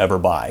thing you ever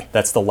buy.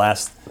 That's the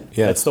last.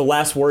 Yes. That's the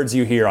last words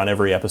you hear on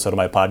every episode of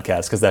my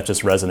podcast, because that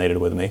just resonated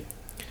with me.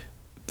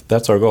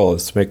 That's our goal: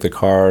 is to make the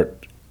car,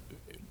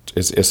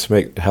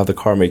 have the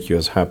car make you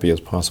as happy as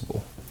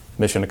possible.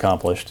 Mission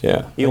accomplished.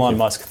 Yeah. Elon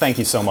Musk, thank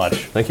you so much.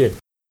 Thank you.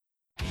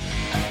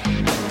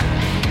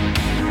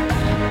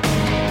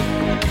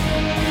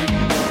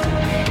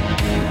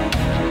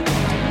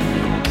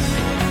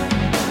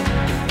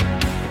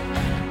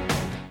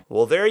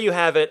 Well, there you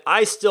have it.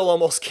 I still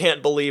almost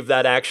can't believe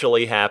that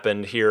actually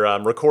happened here.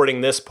 I'm recording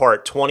this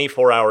part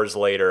 24 hours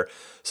later.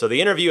 So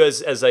the interview,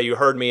 as you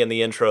heard me in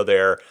the intro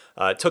there,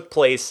 took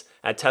place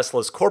at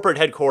Tesla's corporate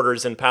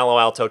headquarters in Palo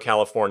Alto,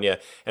 California.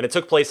 And it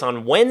took place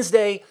on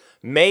Wednesday,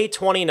 May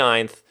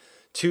 29th,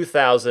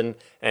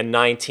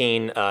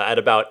 2019 at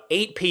about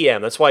 8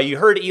 p.m. That's why you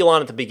heard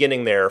Elon at the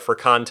beginning there, for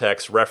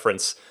context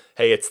reference.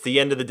 Hey, it's the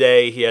end of the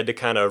day. He had to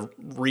kind of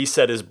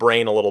reset his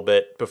brain a little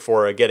bit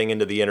before getting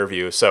into the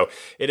interview. So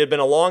it had been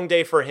a long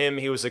day for him.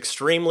 He was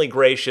extremely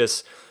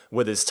gracious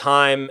with his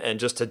time, and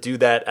just to do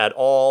that at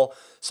all.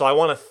 So I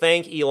want to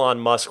thank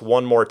Elon Musk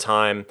one more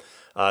time.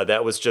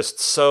 That was just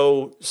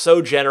so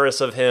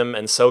generous of him,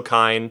 and so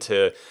kind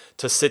to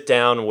sit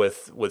down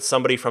with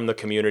somebody from the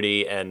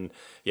community. And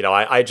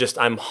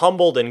I'm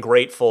humbled and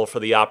grateful for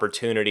the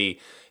opportunity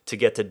to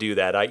get to do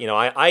that.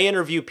 I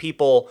interview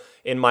people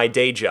in my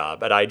day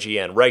job at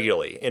IGN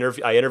regularly.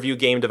 I interview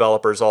game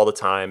developers all the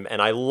time,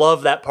 and I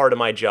love that part of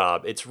my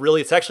job.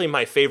 It's actually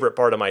my favorite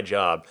part of my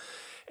job.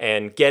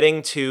 And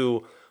getting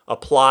to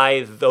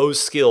apply those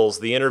skills,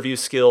 the interview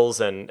skills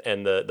and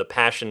the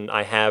passion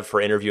I have for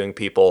interviewing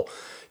people,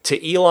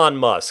 to Elon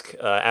Musk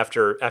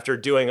after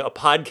doing a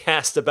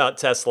podcast about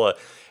Tesla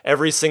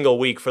every single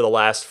week for the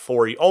last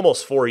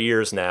almost 4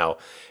 years now.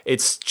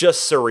 It's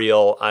just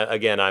surreal.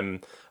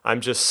 I'm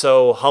just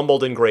so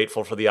humbled and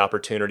grateful for the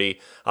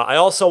opportunity. I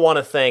also want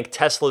to thank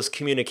Tesla's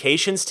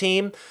communications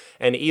team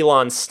and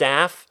Elon's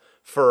staff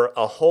for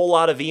a whole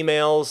lot of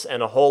emails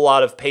and a whole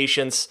lot of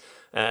patience,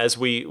 as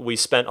we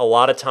spent a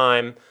lot of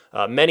time,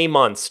 many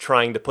months,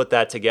 trying to put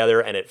that together,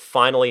 and it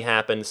finally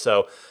happened.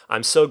 So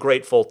I'm so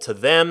grateful to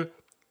them.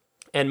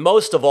 And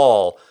most of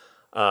all,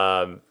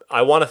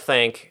 I want to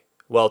thank,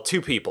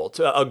 two people,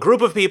 a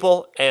group of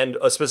people and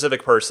a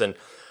specific person.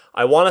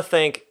 I want to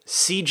thank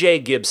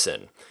CJ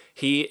Gibson.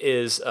 He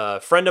is a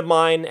friend of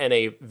mine and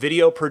a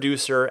video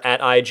producer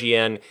at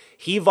IGN.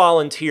 He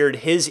volunteered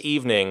his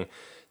evening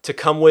to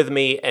come with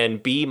me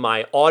and be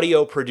my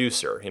audio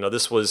producer.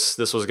 This was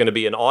going to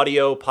be an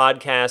audio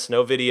podcast,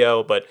 no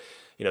video, but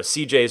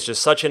CJ is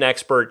just such an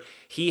expert.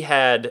 He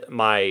had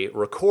my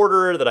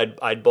recorder that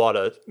I'd bought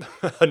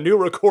a new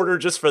recorder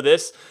just for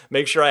this.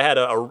 Make sure I had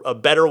a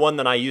better one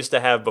than I used to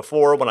have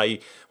before when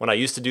I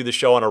used to do the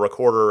show on a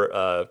recorder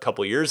a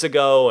couple years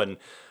ago. And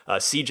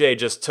CJ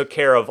just took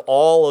care of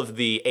all of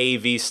the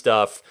AV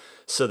stuff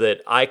so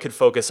that I could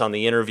focus on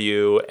the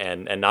interview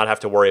and not have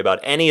to worry about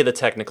any of the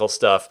technical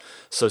stuff.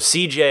 So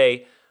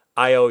CJ,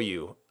 I owe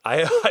you.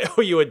 I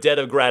owe you a debt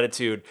of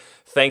gratitude.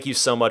 Thank you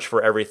so much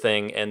for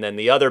everything. And then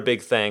the other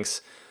big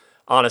thanks,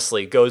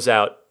 honestly, goes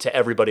out to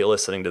everybody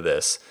listening to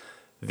this.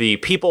 The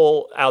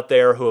people out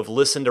there who have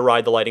listened to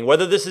Ride the Lightning,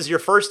 whether this is your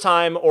first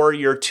time or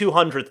your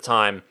 200th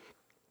time,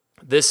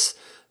 this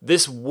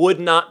would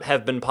not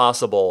have been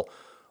possible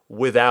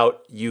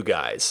without you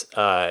guys.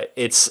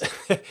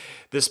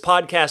 This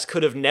podcast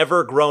could have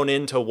never grown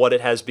into what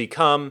it has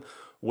become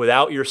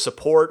without your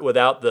support,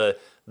 without the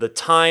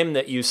time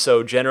that you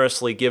so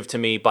generously give to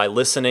me by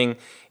listening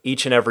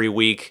each and every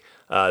week.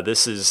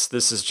 This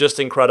is just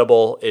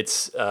incredible.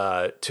 It's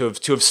to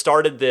have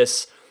started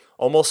this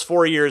almost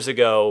 4 years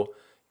ago,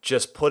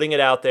 just putting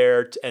it out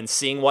there and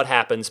seeing what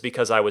happens,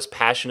 because I was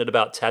passionate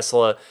about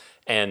Tesla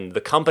and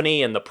the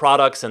company and the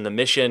products and the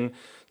mission,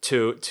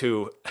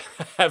 to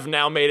have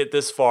now made it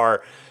this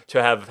far,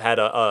 to have had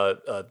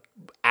a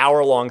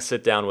hour-long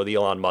sit-down with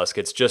Elon Musk.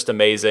 It's just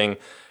amazing.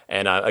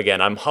 And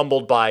again, I'm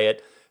humbled by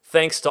it.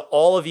 Thanks to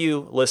all of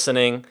you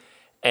listening.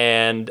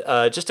 And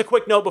just a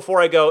quick note before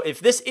I go,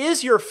 if this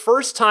is your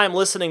first time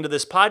listening to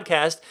this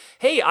podcast,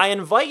 hey, I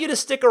invite you to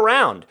stick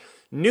around.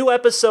 New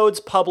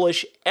episodes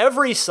publish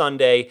every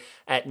Sunday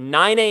at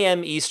 9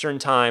 a.m. Eastern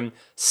Time,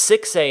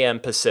 6 a.m.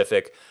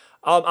 Pacific.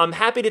 I'm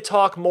happy to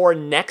talk more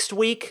next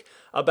week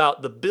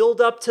about the build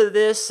up to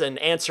this and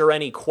answer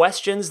any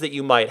questions that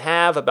you might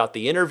have about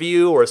the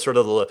interview or sort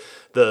of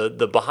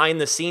the behind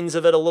the scenes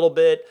of it a little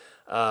bit.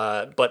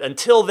 But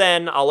until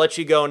then, I'll let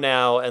you go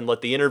now and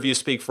let the interview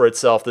speak for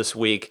itself this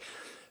week.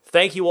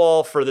 Thank you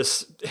all for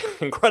this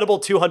incredible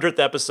 200th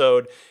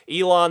episode.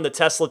 Elon, the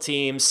Tesla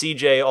team,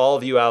 CJ, all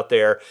of you out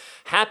there.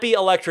 Happy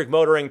electric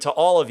motoring to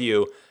all of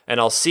you,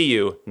 and I'll see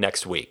you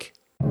next week.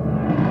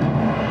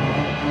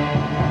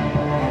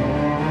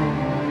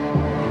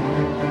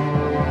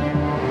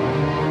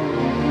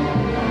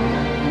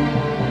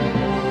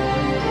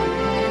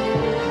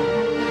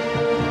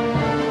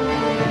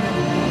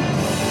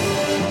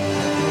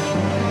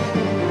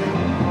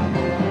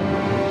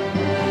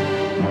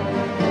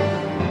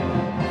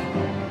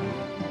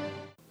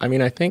 I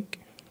mean, I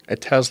think a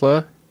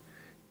Tesla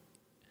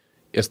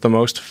is the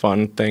most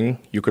fun thing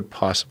you could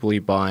possibly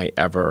buy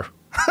ever.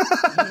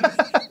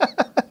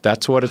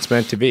 That's what it's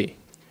meant to be.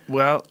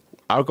 Well,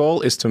 our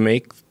goal is to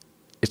make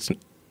it's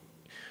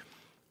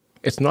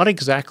not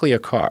exactly a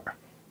car.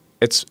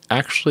 It's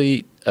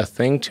actually a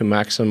thing to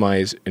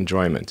maximize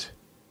enjoyment.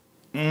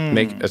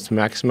 Make it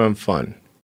maximum fun.